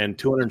 Yep. And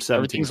 217.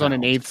 Everything's pounds. on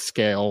an 1/8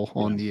 scale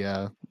on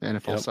the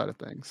NFL side of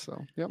things.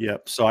 So,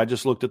 So I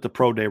just looked at the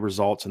pro day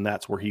results, and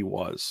that's where he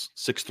was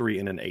 6'3"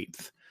 and an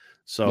 1/8.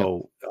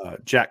 So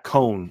Jack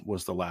Cohn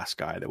was the last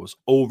guy that was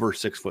over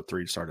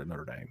 6'3" to start at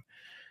Notre Dame.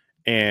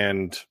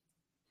 And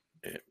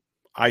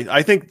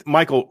I think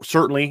Michael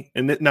certainly,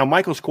 and now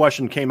Michael's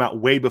question came out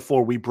way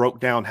before we broke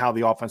down how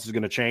the offense is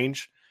going to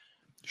change.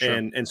 Sure.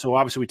 And so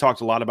obviously we talked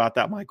a lot about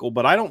that, Michael,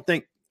 but I don't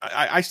think,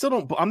 I still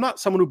don't, I'm not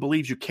someone who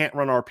believes you can't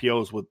run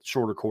RPOs with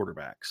shorter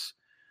quarterbacks.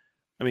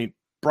 I mean,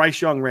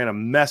 Bryce Young ran a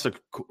mess of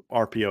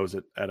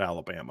RPOs at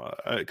Alabama.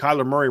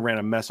 Kyler Murray ran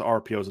a mess of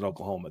RPOs at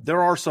Oklahoma.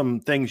 There are some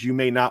things you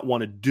may not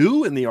want to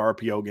do in the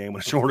RPO game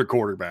with a shorter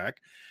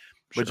quarterback,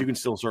 but you can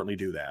still certainly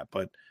do that.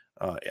 But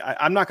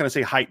I'm not going to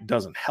say height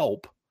doesn't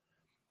help,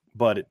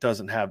 but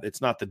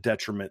it's not the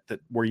detriment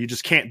that where you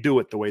just can't do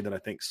it the way that I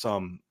think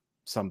some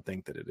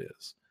think that it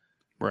is.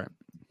 Right.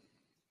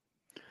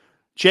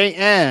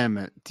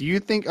 JM, do you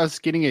think us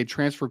getting a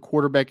transfer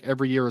quarterback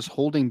every year is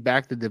holding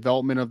back the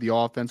development of the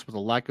offense with a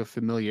lack of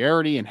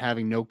familiarity and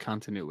having no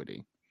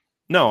continuity?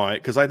 No,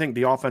 because I think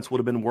the offense would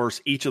have been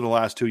worse each of the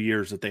last 2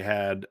 years that they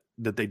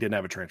didn't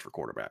have a transfer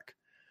quarterback.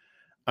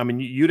 I mean,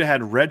 you'd have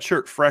had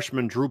redshirt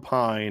freshman Drew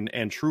Pine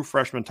and true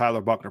freshman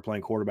Tyler Buckner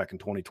playing quarterback in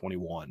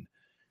 2021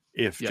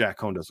 if Jack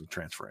Cohn doesn't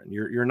transfer in.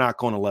 You're not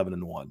going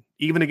 11-1.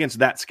 Even against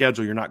that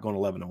schedule, you're not going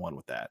 11-1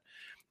 with that.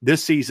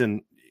 This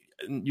season,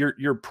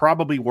 you're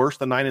probably worse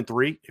than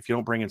 9-3 if you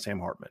don't bring in Sam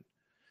Hartman.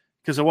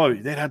 Because,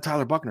 they'd had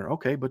Tyler Buckner.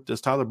 Okay, but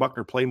does Tyler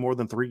Buckner play more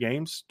than 3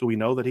 games? Do we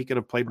know that he could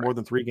have played more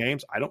than 3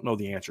 games? I don't know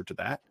the answer to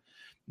that.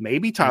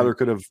 Maybe Tyler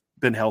could have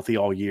been healthy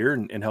all year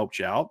and helped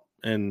you out,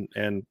 and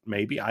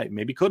maybe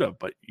could have,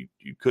 but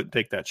you couldn't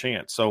take that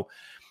chance. So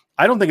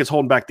I don't think it's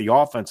holding back the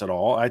offense at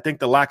all. I think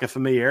the lack of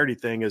familiarity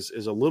thing is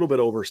a little bit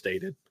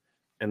overstated,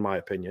 in my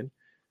opinion.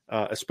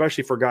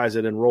 Especially for guys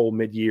that enroll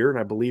mid-year, and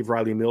I believe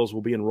Riley Mills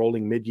will be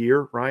enrolling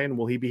mid-year. Ryan,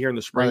 will he be here in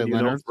the spring? Do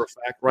you know for a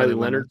fact? Riley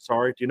Leonard,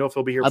 sorry. Do you know if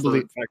he'll be here for a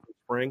fact in the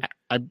spring?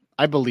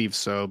 I believe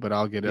so, but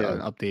I'll get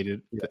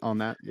updated on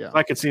that. Yeah,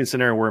 I could see a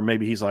scenario where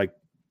maybe he's like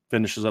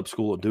finishes up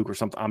school at Duke or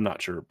something. I'm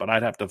not sure, but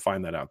I'd have to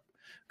find that out.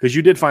 Because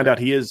you did find out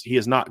he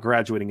is not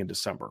graduating in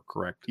December,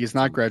 correct? He's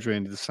not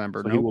graduating in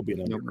December. So he will be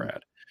an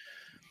undergrad.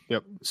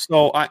 Yep.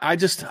 So I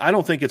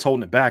don't think it's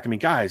holding it back. I mean,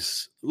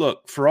 guys,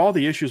 look, for all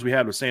the issues we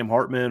had with Sam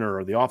Hartman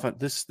or the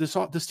offense,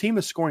 this team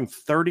is scoring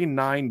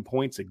 39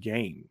 points a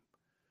game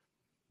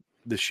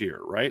this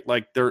year, right?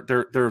 Like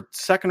they're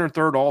second or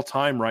third all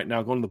time right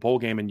now going to the bowl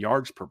game in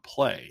yards per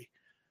play.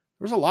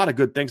 There's a lot of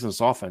good things in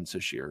this offense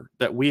this year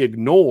that we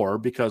ignore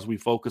because we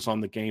focus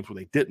on the games where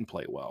they didn't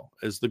play well.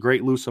 As the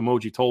great loose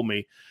emoji told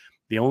me,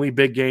 the only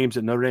big games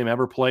that Notre Dame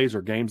ever plays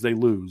are games they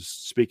lose.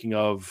 Speaking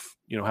of,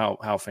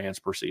 how fans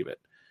perceive it.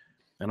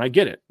 And I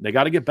get it. They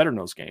got to get better in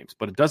those games.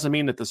 But it doesn't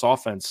mean that this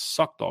offense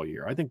sucked all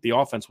year. I think the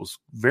offense was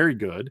very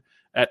good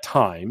at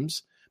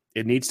times.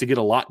 It needs to get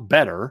a lot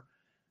better,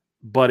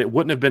 but it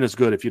wouldn't have been as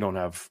good if you don't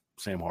have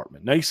Sam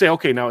Hartman. Now you say,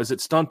 okay, now is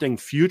it stunting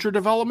future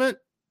development?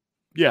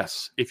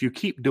 Yes, if you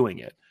keep doing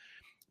it.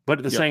 But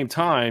at the same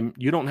time,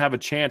 you don't have a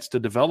chance to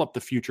develop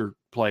the future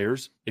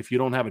players if you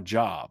don't have a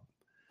job.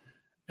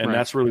 And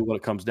that's really what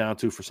it comes down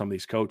to for some of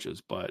these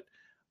coaches. But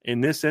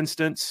in this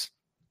instance,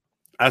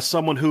 as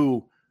someone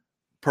who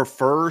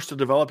prefers to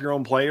develop your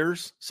own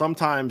players,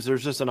 sometimes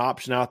there's just an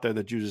option out there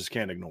that you just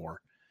can't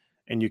ignore.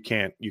 And you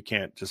can't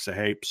just say,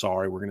 hey,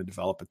 sorry, we're going to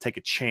develop it. Take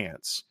a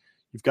chance.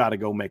 You've got to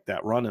go make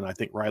that run. And I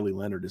think Riley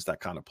Leonard is that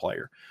kind of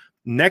player.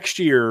 Next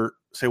year,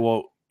 say,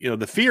 well,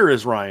 the fear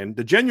is, Ryan,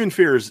 the genuine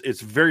fear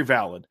is very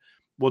valid.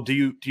 Well,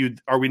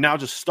 are we now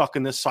just stuck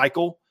in this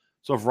cycle?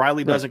 So if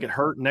Riley doesn't get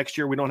hurt next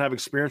year, we don't have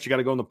experience, you got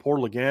to go in the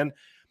portal again.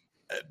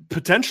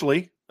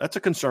 Potentially, that's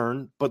a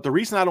concern. But the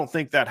reason I don't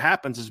think that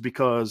happens is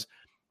because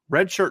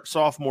redshirt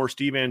sophomore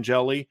Steve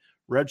Angeli,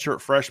 redshirt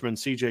freshman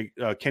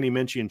Kenny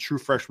Minchie, and true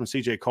freshman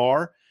CJ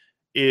Carr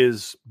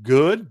is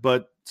good,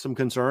 but some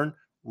concern.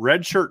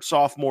 Redshirt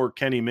sophomore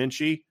Kenny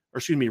Minchie,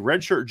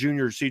 redshirt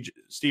junior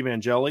Steve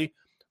Angeli,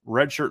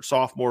 redshirt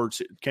sophomore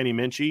Kenny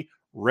Minchie,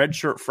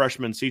 redshirt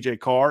freshman CJ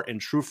Carr, and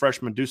true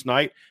freshman Deuce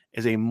Knight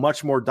is a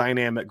much more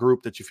dynamic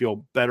group that you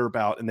feel better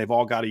about, and they've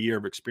all got a year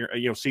of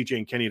experience. CJ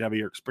and Kenny have a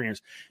year of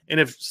experience. And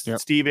if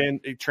Steve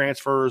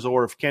transfers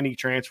or if Kenny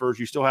transfers,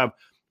 you still have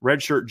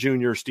redshirt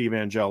junior Steve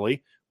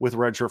Angeli with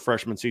redshirt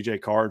freshman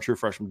CJ Carr and true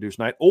freshman Deuce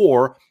Knight,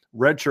 or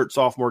redshirt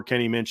sophomore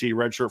Kenny Minchie,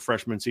 redshirt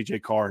freshman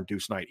CJ Carr and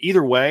Deuce Knight.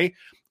 Either way,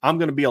 I'm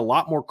going to be a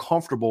lot more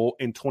comfortable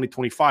in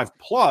 2025.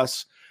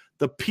 Plus,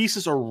 the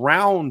pieces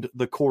around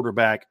the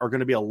quarterback are going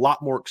to be a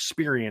lot more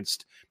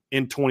experienced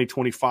in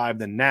 2025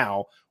 than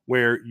now,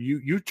 where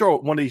you throw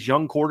one of these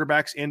young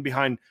quarterbacks in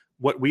behind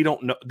what we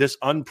don't know, this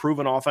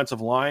unproven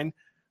offensive line,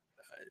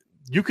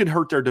 you can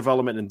hurt their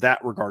development in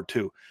that regard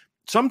too.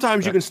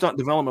 Sometimes you can stunt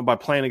development by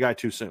playing a guy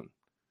too soon.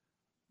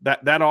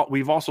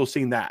 We've also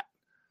seen that.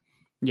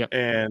 Yeah.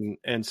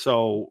 And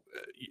so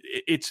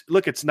it's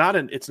not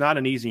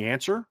an easy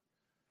answer.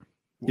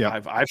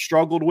 Yeah. I've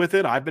struggled with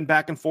it. I've been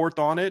back and forth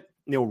on it.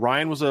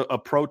 Ryan was a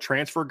pro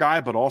transfer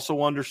guy, but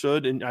also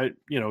understood. And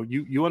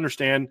you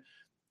understand,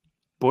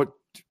 but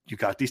you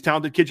got these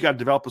talented kids you got to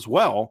develop as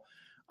well.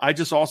 I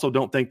just also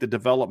don't think the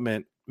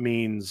development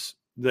means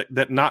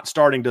that not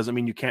starting doesn't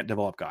mean you can't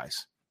develop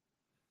guys.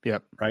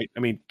 Yep. Right.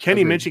 I mean,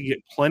 Kenny Minchie can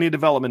get plenty of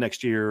development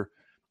next year,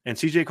 and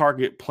CJ Carr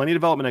can get plenty of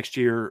development next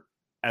year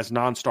as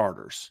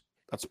non-starters.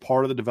 That's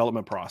part of the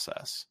development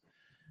process.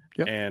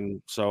 Yep.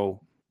 And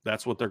so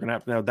that's what they're going to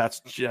have to know. That's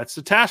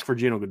the task for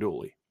Gino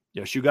Guidugli.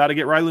 Yes, you got to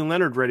get Riley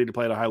Leonard ready to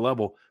play at a high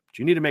level, but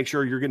you need to make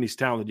sure you're getting these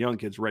talented young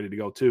kids ready to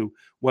go too,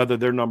 whether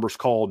their numbers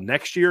called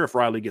next year if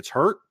Riley gets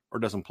hurt or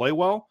doesn't play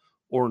well,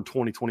 or in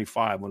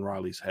 2025 when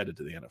Riley's headed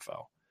to the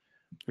NFL.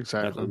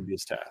 Exactly. That's going to be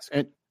his task.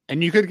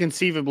 And you could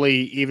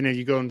conceivably, even if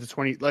you go into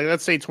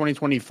let's say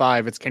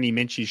 2025, it's Kenny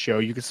Minchie's show.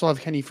 You could still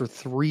have Kenny for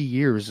 3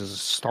 years as a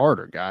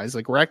starter, guys.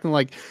 I feel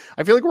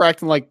like we're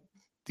acting like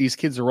these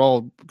kids are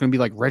all going to be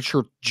like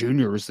redshirt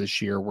juniors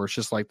this year, where it's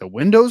just like the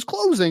window's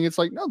closing. It's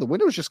like, no, the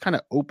window's just kind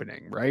of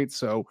opening, right?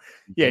 So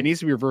yeah, it needs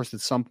to be reversed at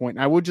some point.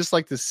 And I would just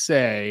like to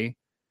say,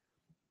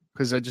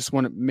 because I just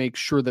want to make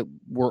sure that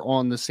we're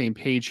on the same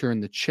page here in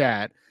the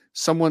chat,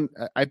 someone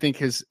I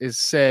think is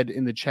said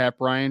in the chat,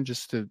 Brian,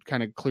 just to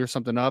kind of clear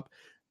something up.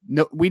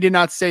 No, we did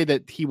not say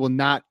that he will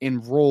not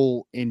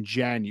enroll in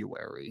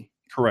January.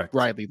 Correct.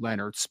 Riley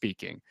Leonard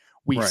speaking.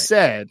 We Right.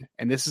 said,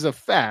 and this is a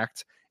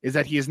fact, is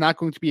that he is not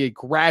going to be a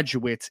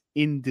graduate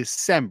in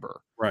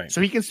December. Right.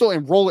 So he can still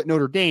enroll at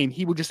Notre Dame.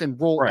 He would just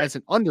enroll Right. as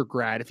an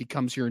undergrad if he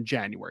comes here in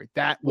January.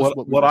 That was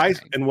what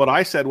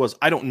I said was,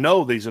 I don't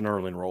know that he's an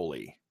early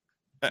enrollee.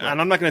 Right.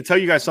 And I'm not going to tell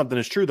you guys something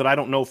is true that I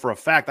don't know for a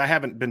fact. I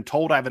haven't been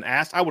told. I haven't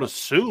asked. I would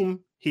assume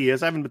he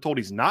is. I haven't been told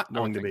he's not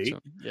going to be. So.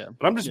 Yeah.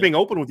 But I'm just being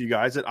open with you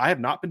guys that I have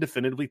not been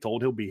definitively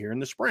told he'll be here in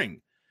the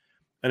spring.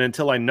 And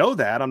until I know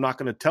that, I'm not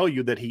going to tell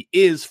you that he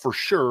is for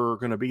sure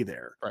going to be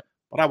there. Right.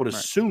 But I would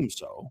assume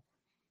so.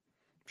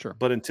 Sure.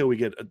 But until we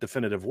get a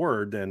definitive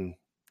word, then,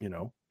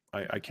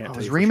 I can't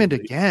tell you. Raymond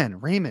again.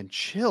 Raymond,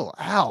 chill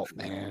out,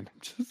 man.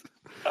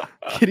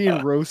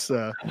 Gideon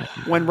Rosa.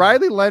 When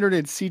Riley Leonard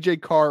and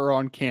CJ Carr are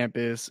on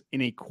campus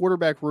in a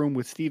quarterback room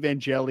with Steve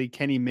Angeli,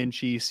 Kenny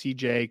Minchie,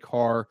 CJ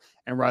Carr,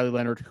 and Riley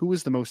Leonard, who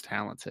is the most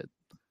talented?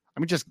 I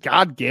mean, just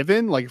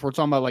God-given. Like, if we're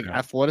talking about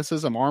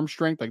athleticism, arm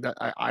strength, like that,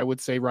 I would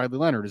say Riley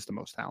Leonard is the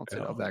most talented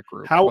of that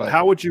group.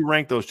 How would you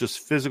rank those just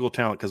physical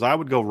talent? Because I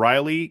would go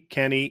Riley,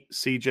 Kenny,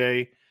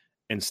 CJ,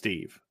 and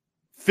Steve.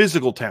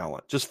 Physical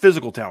talent, just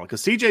physical talent.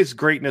 Because CJ's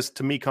greatness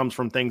to me comes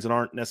from things that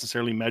aren't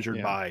necessarily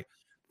measured by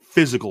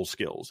physical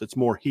skills. It's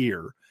more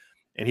here,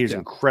 and he's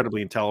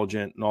incredibly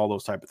intelligent and all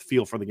those type of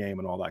feel for the game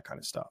and all that kind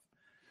of stuff.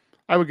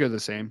 I would go the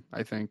same.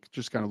 I think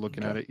just kind of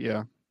looking at it,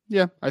 yeah.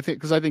 I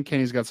think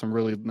Kenny's got some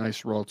really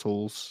nice raw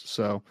tools.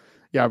 So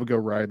I would go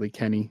Riley,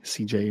 Kenny,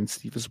 CJ, and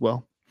Steve as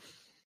well.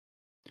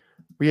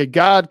 We had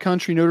God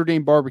Country Notre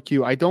Dame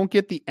Barbecue. I don't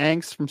get the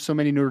angst from so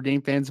many Notre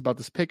Dame fans about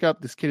this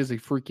pickup. This kid is a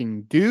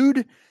freaking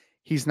dude.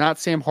 He's not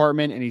Sam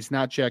Hartman, and he's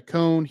not Jack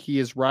Cohn. He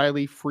is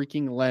Riley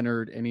freaking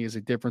Leonard, and he is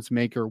a difference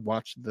maker.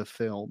 Watch the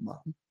film.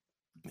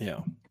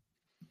 Yeah.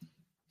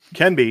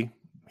 Can be.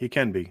 He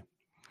can be.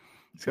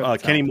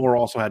 Kenny Moore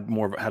also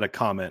had a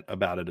comment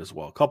about it as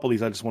well. A couple of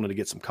these, I just wanted to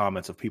get some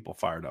comments of people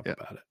fired up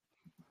about it.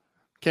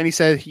 Kenny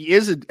said he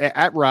is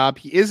at Rob.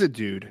 He is a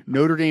dude.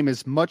 Notre Dame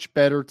is much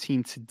better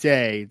team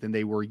today than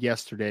they were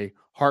yesterday.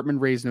 Hartman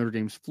raised Notre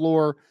Dame's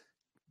floor.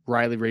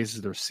 Riley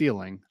raises their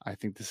ceiling. I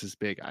think this is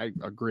big. I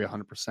agree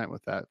 100%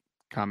 with that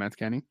comment,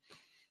 Kenny.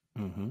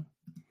 Mm-hmm.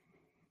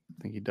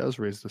 I think he does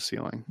raise the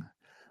ceiling.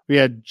 We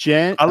had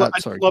Jen. I love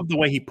the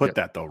way he put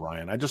that, though,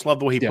 Ryan. I just love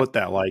the way he put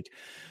that. Like,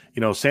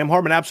 Sam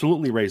Hartman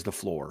absolutely raised the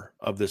floor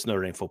of this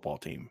Notre Dame football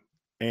team.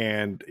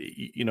 And,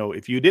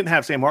 if you didn't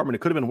have Sam Hartman,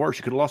 it could have been worse.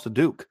 You could have lost to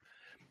Duke.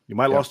 You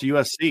might have lost to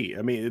USC.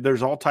 I mean,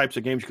 there's all types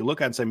of games you could look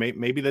at and say,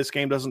 maybe this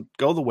game doesn't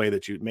go the way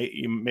that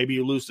maybe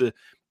you lose to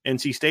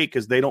NC State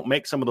because they don't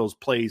make some of those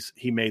plays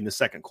he made in the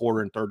second quarter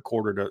and third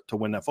quarter to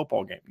win that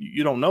football game.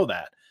 You don't know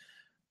that.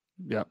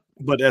 Yeah.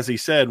 But as he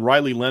said,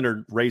 Riley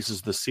Leonard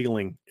raises the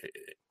ceiling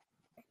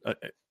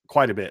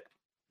quite a bit.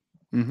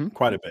 Mm-hmm.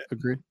 Quite a bit.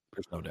 Agreed.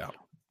 There's no doubt.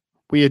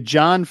 We had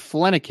John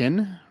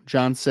Flanagan.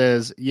 John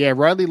says,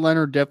 Riley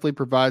Leonard definitely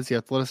provides the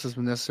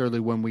athleticism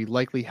necessarily when we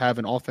likely have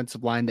an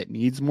offensive line that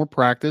needs more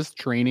practice,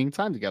 training,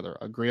 time together.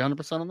 Agree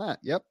 100% on that.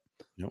 Yep.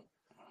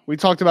 We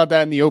talked about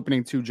that in the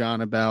opening too,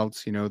 John,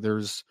 about,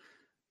 there's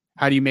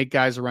how do you make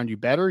guys around you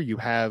better? You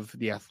have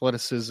the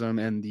athleticism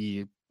and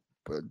the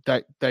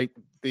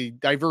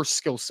diverse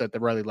skill set that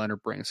Riley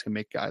Leonard brings can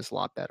make guys a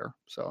lot better.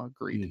 So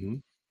agreed. Mm-hmm.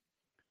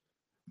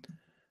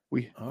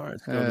 All right.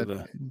 Let's go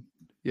to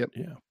yeah.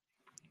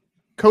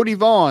 Cody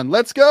Vaughn,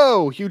 let's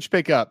go. Huge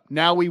pickup.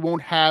 Now we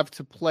won't have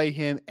to play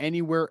him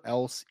anywhere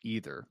else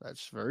either.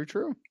 That's very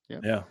true.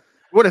 Yeah.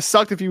 Would have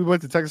sucked if he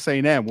went to Texas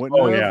A&M,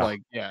 wouldn't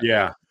it?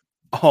 Yeah.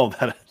 Oh,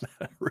 that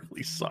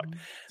really sucked.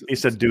 He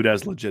said, dude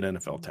has legit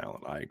NFL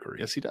talent. I agree.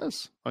 Yes, he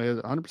does. He has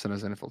 100%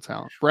 has NFL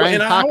talent.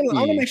 Brian, I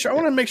want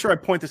to make sure I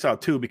point this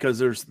out too, because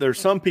there's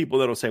some people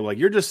that'll say, well,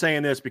 you're just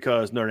saying this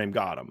because Notre Dame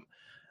got him.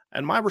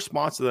 And my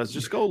response to that is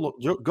just go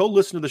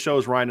listen to the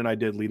shows Ryan and I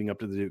did leading up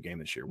to the Duke game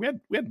this year. We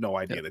had no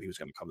idea that he was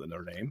going to come to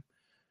Notre Dame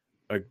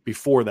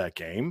before that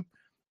game.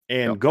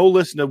 And go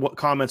listen to what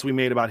comments we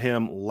made about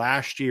him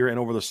last year and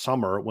over the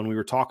summer when we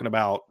were talking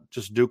about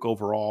just Duke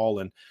overall.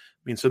 And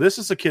I mean, so this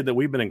is a kid that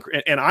we've been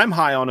and I'm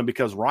high on him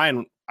because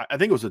Ryan, I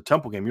think it was a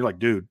Temple game. You're like,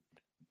 dude,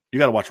 you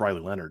got to watch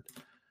Riley Leonard.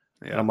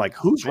 Yeah. And I'm like,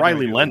 who's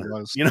Riley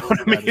Leonard? You know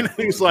what I mean?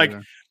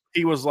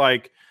 He was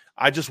like,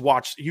 I just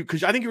watched you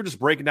because I think you were just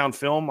breaking down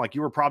film. Like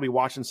you were probably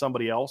watching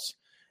somebody else.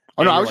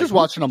 Oh no, I was just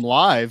watching him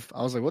live.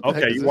 I was like, what the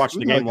heck? Okay, you watched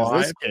the game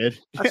live.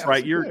 That's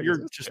right.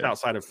 You're just kid?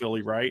 Outside of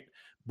Philly, right?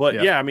 But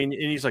I mean,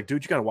 and he's like,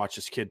 dude, you got to watch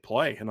this kid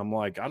play. And I'm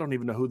like, I don't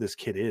even know who this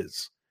kid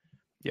is.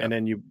 Yeah. And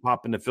then you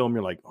pop into film,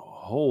 you're like, oh,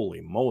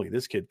 holy moly,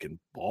 this kid can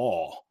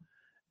ball.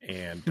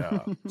 And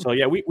so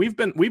we've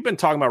been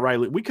talking about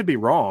Riley. We could be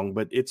wrong,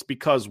 but it's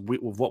because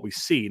of what we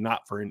see,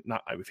 not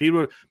if he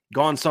would have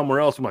gone somewhere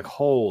else, I'm like,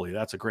 holy,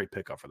 that's a great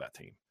pickup for that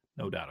team.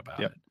 No doubt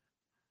about it.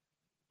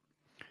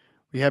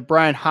 We have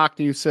Brian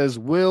Hockney who says,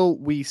 will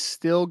we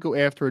still go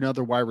after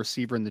another wide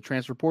receiver in the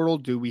transfer portal?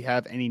 Do we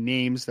have any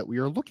names that we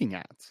are looking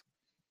at?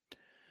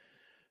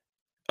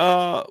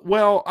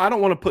 Well, I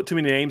don't want to put too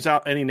many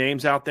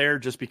names out there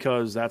just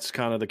because that's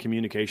kind of the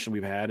communication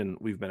we've had and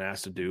we've been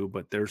asked to do,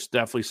 but there's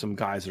definitely some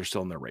guys that are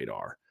still on their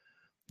radar.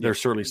 There's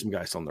certainly some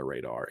guys on their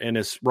radar. And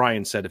as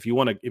Ryan said, if you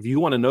want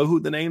to know who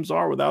the names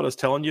are without us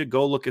telling you,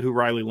 go look at who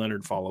Riley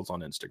Leonard follows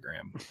on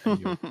Instagram and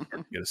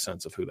you'll get a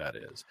sense of who that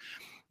is.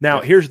 Now,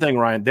 here's the thing,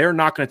 Ryan, they're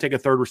not going to take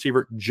a third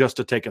receiver just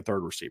to take a third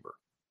receiver.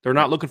 They're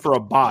not looking for a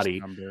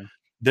body.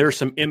 There's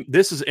some,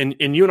 this is, and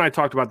you and I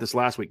talked about this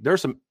last week.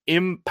 There's some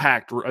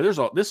impact.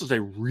 This is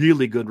a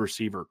really good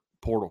receiver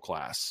portal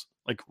class,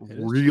 like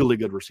really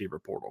good receiver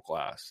portal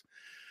class.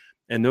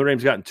 And Notre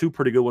Dame's gotten two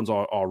pretty good ones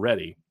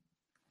already,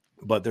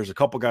 but there's a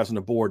couple guys on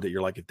the board that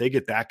you're like, if they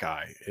get that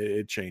guy,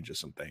 it changes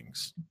some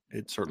things.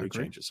 It certainly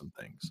changes some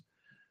things.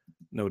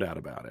 No doubt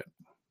about it.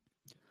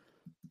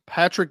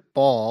 Patrick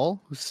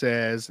Ball, who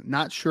says,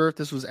 not sure if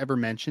this was ever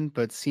mentioned,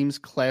 but seems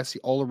classy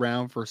all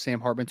around for Sam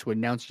Hartman to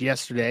announce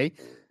yesterday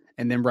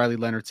and then Riley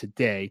Leonard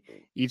today.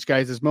 Each guy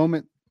has his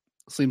moment.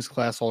 Seems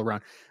class all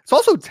around. It's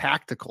also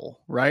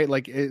tactical, right?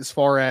 Like as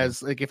far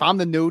as like if I'm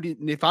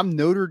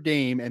Notre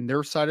Dame and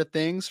their side of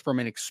things from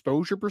an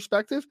exposure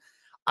perspective,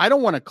 I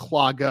don't want to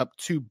clog up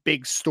two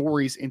big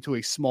stories into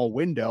a small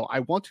window. I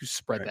want to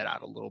spread that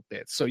out a little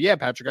bit. So yeah,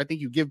 Patrick, I think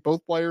you give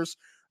both players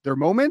their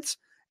moments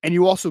and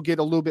you also get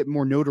a little bit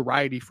more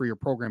notoriety for your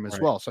program as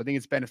well. So I think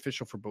it's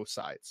beneficial for both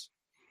sides.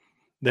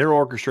 They're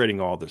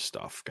orchestrating all this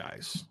stuff,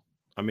 guys.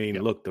 I mean,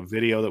 look, the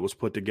video that was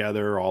put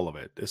together, all of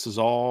it. This is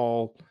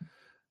all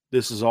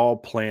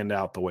planned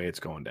out the way it's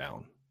going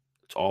down.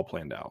 It's all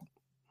planned out.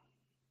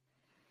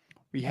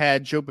 We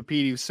had Joe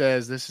Papiti who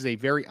says, this is a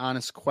very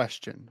honest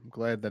question. I'm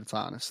glad that it's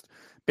honest.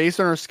 Based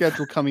on our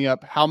schedule coming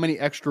up, how many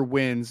extra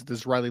wins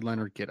does Riley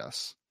Leonard get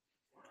us?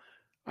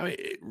 I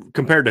mean,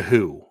 compared to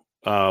who?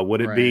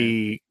 Would it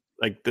be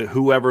like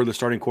whoever the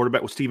starting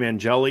quarterback was, Steve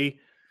Angeli?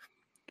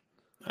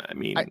 I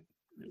mean,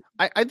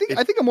 I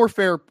think a more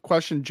fair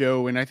question,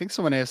 Joe, and I think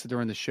someone asked it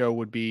during the show,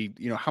 would be,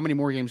 how many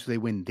more games do they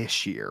win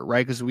this year,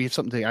 right? Because we have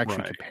something to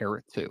actually compare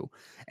it to.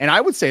 And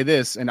I would say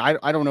this, and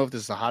I don't know if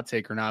this is a hot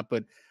take or not,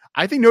 but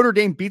I think Notre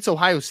Dame beats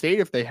Ohio State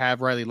if they have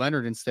Riley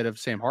Leonard instead of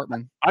Sam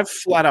Hartman. I've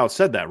flat out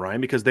said that,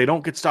 Ryan, because they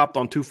don't get stopped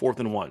on 2 4th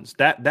and 1s.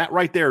 That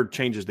right there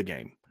changes the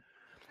game.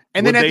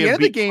 And then at the end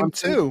of the game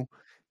too,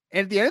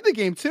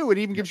 it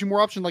even gives you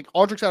more options. Like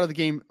Aldrich's out of the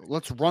game.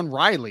 Let's run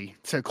Riley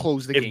to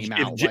close the game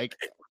out.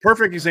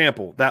 Perfect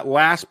example. That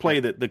last play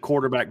that the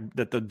quarterback,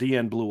 that the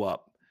DN blew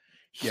up,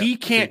 he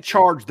can't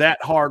charge that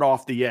hard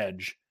off the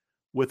edge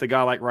with a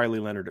guy like Riley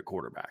Leonard at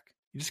quarterback.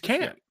 You just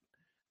can't.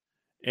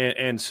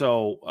 And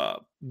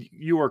so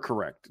you are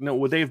correct. Now,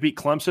 would they have beat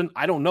Clemson?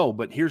 I don't know,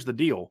 but here's the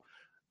deal.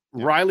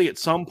 Riley, at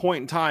some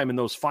point in time in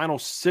those final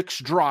 6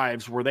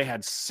 drives where they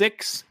had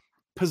 6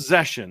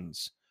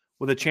 possessions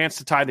with a chance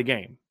to tie the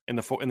game in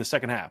the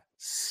second half,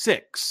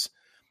 6.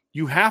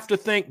 You have to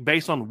think,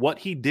 based on what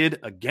he did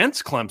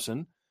against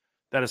Clemson,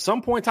 that at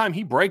some point in time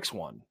he breaks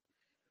one.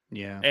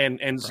 And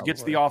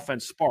gets the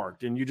offense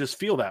sparked, and you just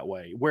feel that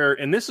way.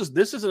 And this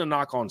isn't a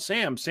knock on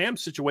Sam.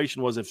 Sam's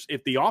situation was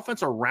if the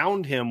offense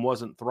around him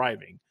wasn't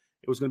thriving,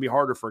 it was going to be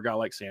harder for a guy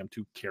like Sam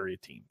to carry a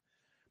team.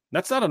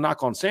 That's not a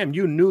knock on Sam.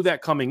 You knew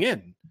that coming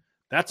in.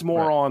 That's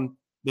more on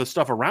the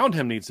stuff around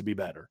him needs to be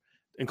better,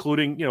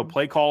 including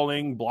play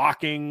calling,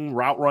 blocking,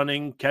 route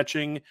running,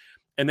 catching,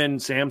 and then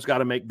Sam's got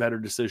to make better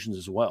decisions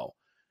as well.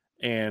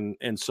 And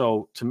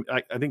so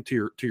I think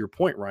to your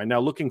point, Ryan, now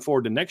looking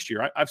forward to next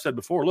year, I've said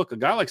before, look, a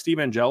guy like Steve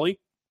Angeli,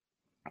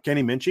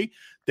 Kenny Minchie,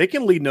 they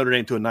can lead Notre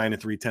Dame to a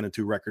 9-3,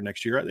 10-2 record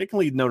next year. They can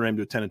lead Notre Dame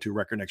to a 10-2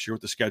 record next year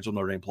with the schedule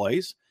Notre Dame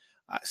plays.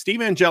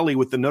 Steve Angeli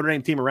with the Notre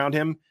Dame team around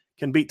him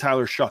can beat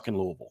Tyler Shuck in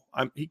Louisville.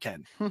 He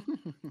can.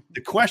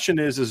 The question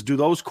is do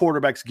those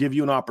quarterbacks give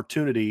you an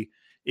opportunity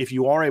if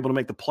you are able to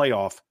make the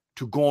playoff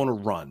to go on a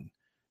run?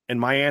 And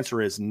my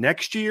answer is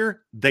next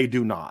year, they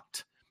do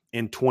not.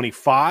 In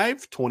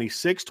 25,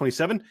 26,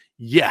 27,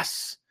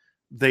 yes,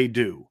 they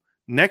do.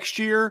 Next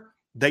year,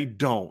 they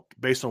don't,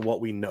 based on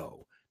what we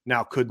know.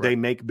 Now, could they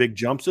make big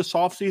jumps this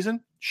offseason?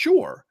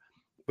 Sure.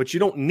 But you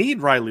don't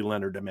need Riley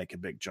Leonard to make a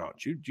big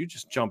jump. You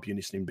just jump, you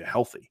just need to be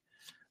healthy.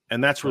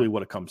 And that's really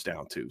what it comes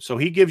down to. So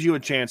he gives you a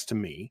chance to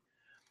me.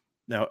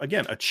 Now,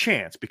 again, a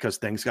chance because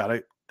things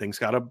gotta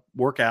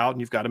work out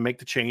and you've got to make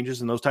the changes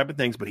and those type of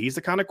things. But he's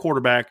the kind of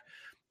quarterback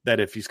that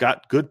if he's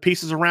got good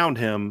pieces around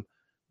him,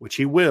 which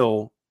he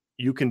will,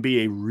 you can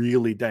be a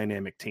really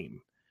dynamic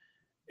team.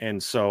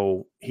 And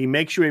so he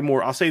makes you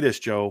I'll say this,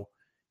 Joe,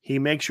 he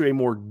makes you a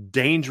more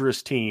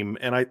dangerous team.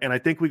 And I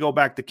think we go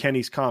back to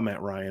Kenny's comment,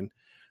 Ryan,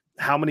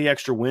 how many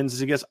extra wins does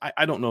he get?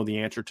 I don't know the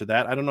answer to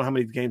that. I don't know how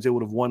many games they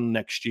would have won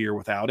next year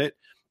without it.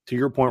 To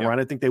your point, Ryan,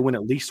 I think they win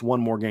at least one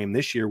more game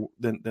this year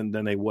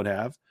than they would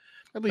have.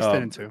 At least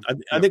 10-2.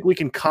 I think we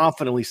can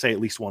confidently say at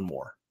least one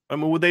more. I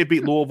mean, would they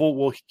beat Louisville?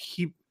 Well,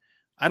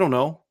 I don't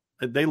know.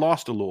 They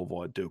lost to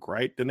Louisville at Duke,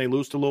 right? Didn't they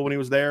lose to Louisville when he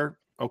was there?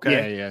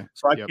 Okay. Yeah.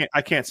 So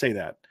I can't say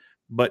that.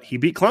 But he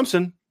beat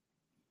Clemson.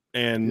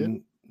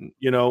 And,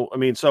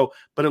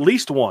 but at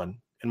least one,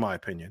 in my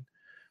opinion.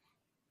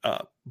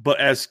 But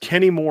as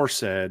Kenny Moore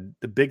said,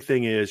 the big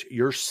thing is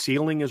your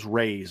ceiling is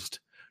raised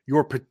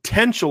your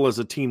potential as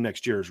a team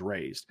next year is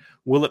raised.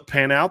 Will it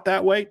pan out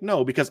that way?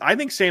 No, because I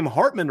think Sam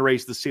Hartman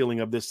raised the ceiling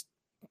of this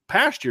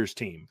past year's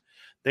team.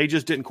 They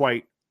just didn't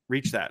quite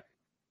reach that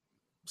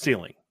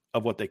ceiling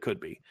of what they could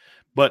be.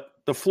 But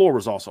the floor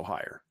was also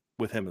higher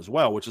with him as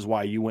well, which is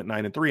why you went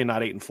 9-3 and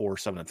not 8-4,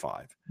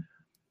 7-5,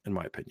 in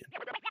my opinion.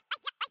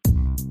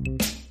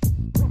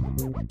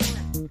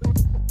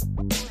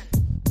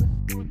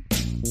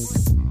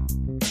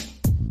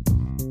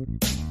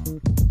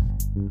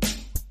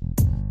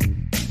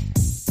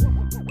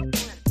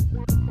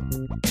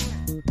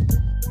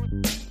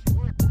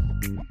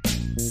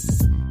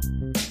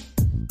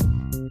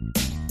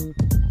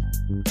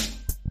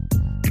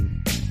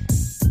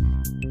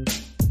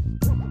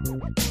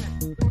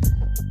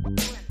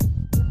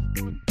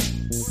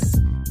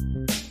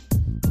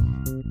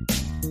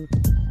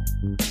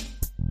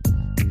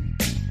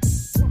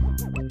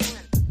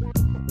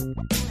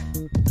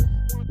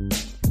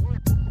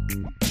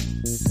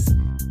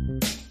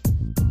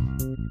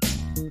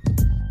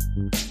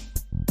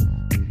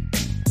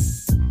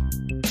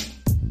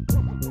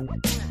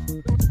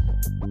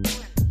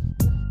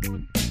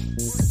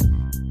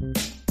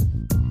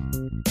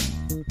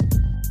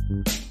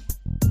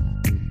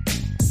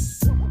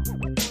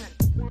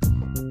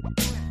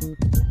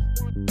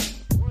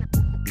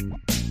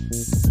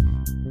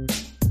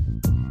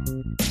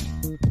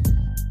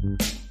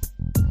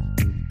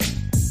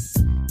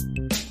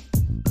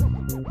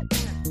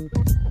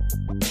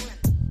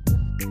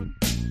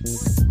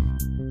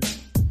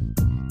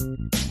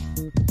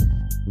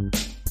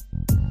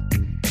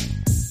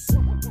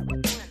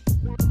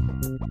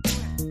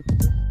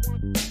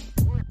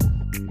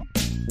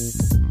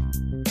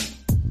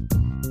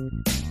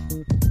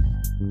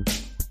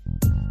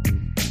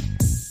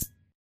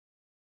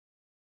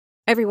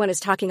 Everyone is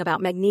talking about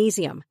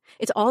magnesium.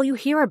 It's all you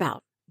hear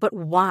about. But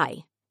why?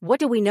 What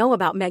do we know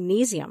about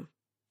magnesium?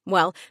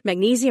 Well,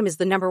 magnesium is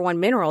the number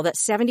one mineral that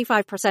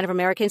 75% of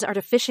Americans are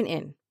deficient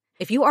in.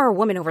 If you are a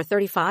woman over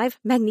 35,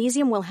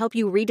 magnesium will help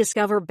you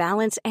rediscover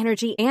balance,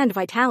 energy, and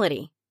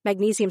vitality.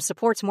 Magnesium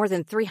supports more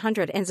than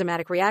 300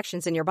 enzymatic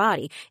reactions in your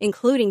body,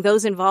 including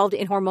those involved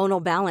in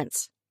hormonal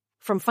balance.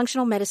 From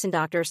functional medicine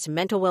doctors to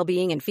mental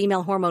well-being and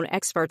female hormone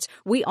experts,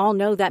 we all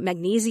know that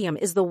magnesium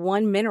is the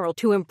one mineral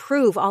to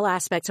improve all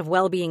aspects of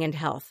well-being and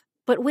health.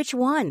 But which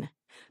one?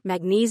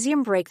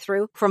 Magnesium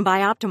Breakthrough from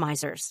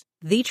Bioptimizers,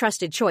 the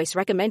trusted choice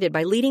recommended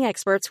by leading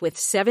experts with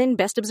 7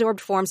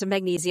 best-absorbed forms of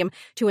magnesium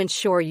to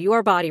ensure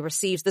your body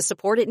receives the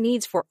support it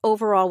needs for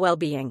overall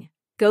well-being.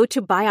 Go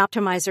to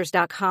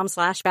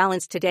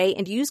bioptimizers.com/balance today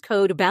and use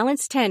code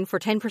BALANCE10 for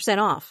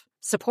 10% off.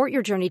 Support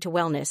your journey to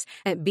wellness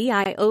at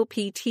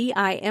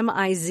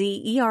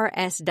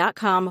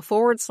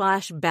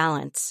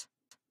bioptimizers.com/balance.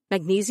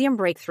 Magnesium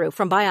Breakthrough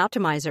from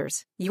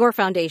Bioptimizers, your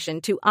foundation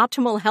to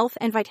optimal health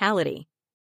and vitality.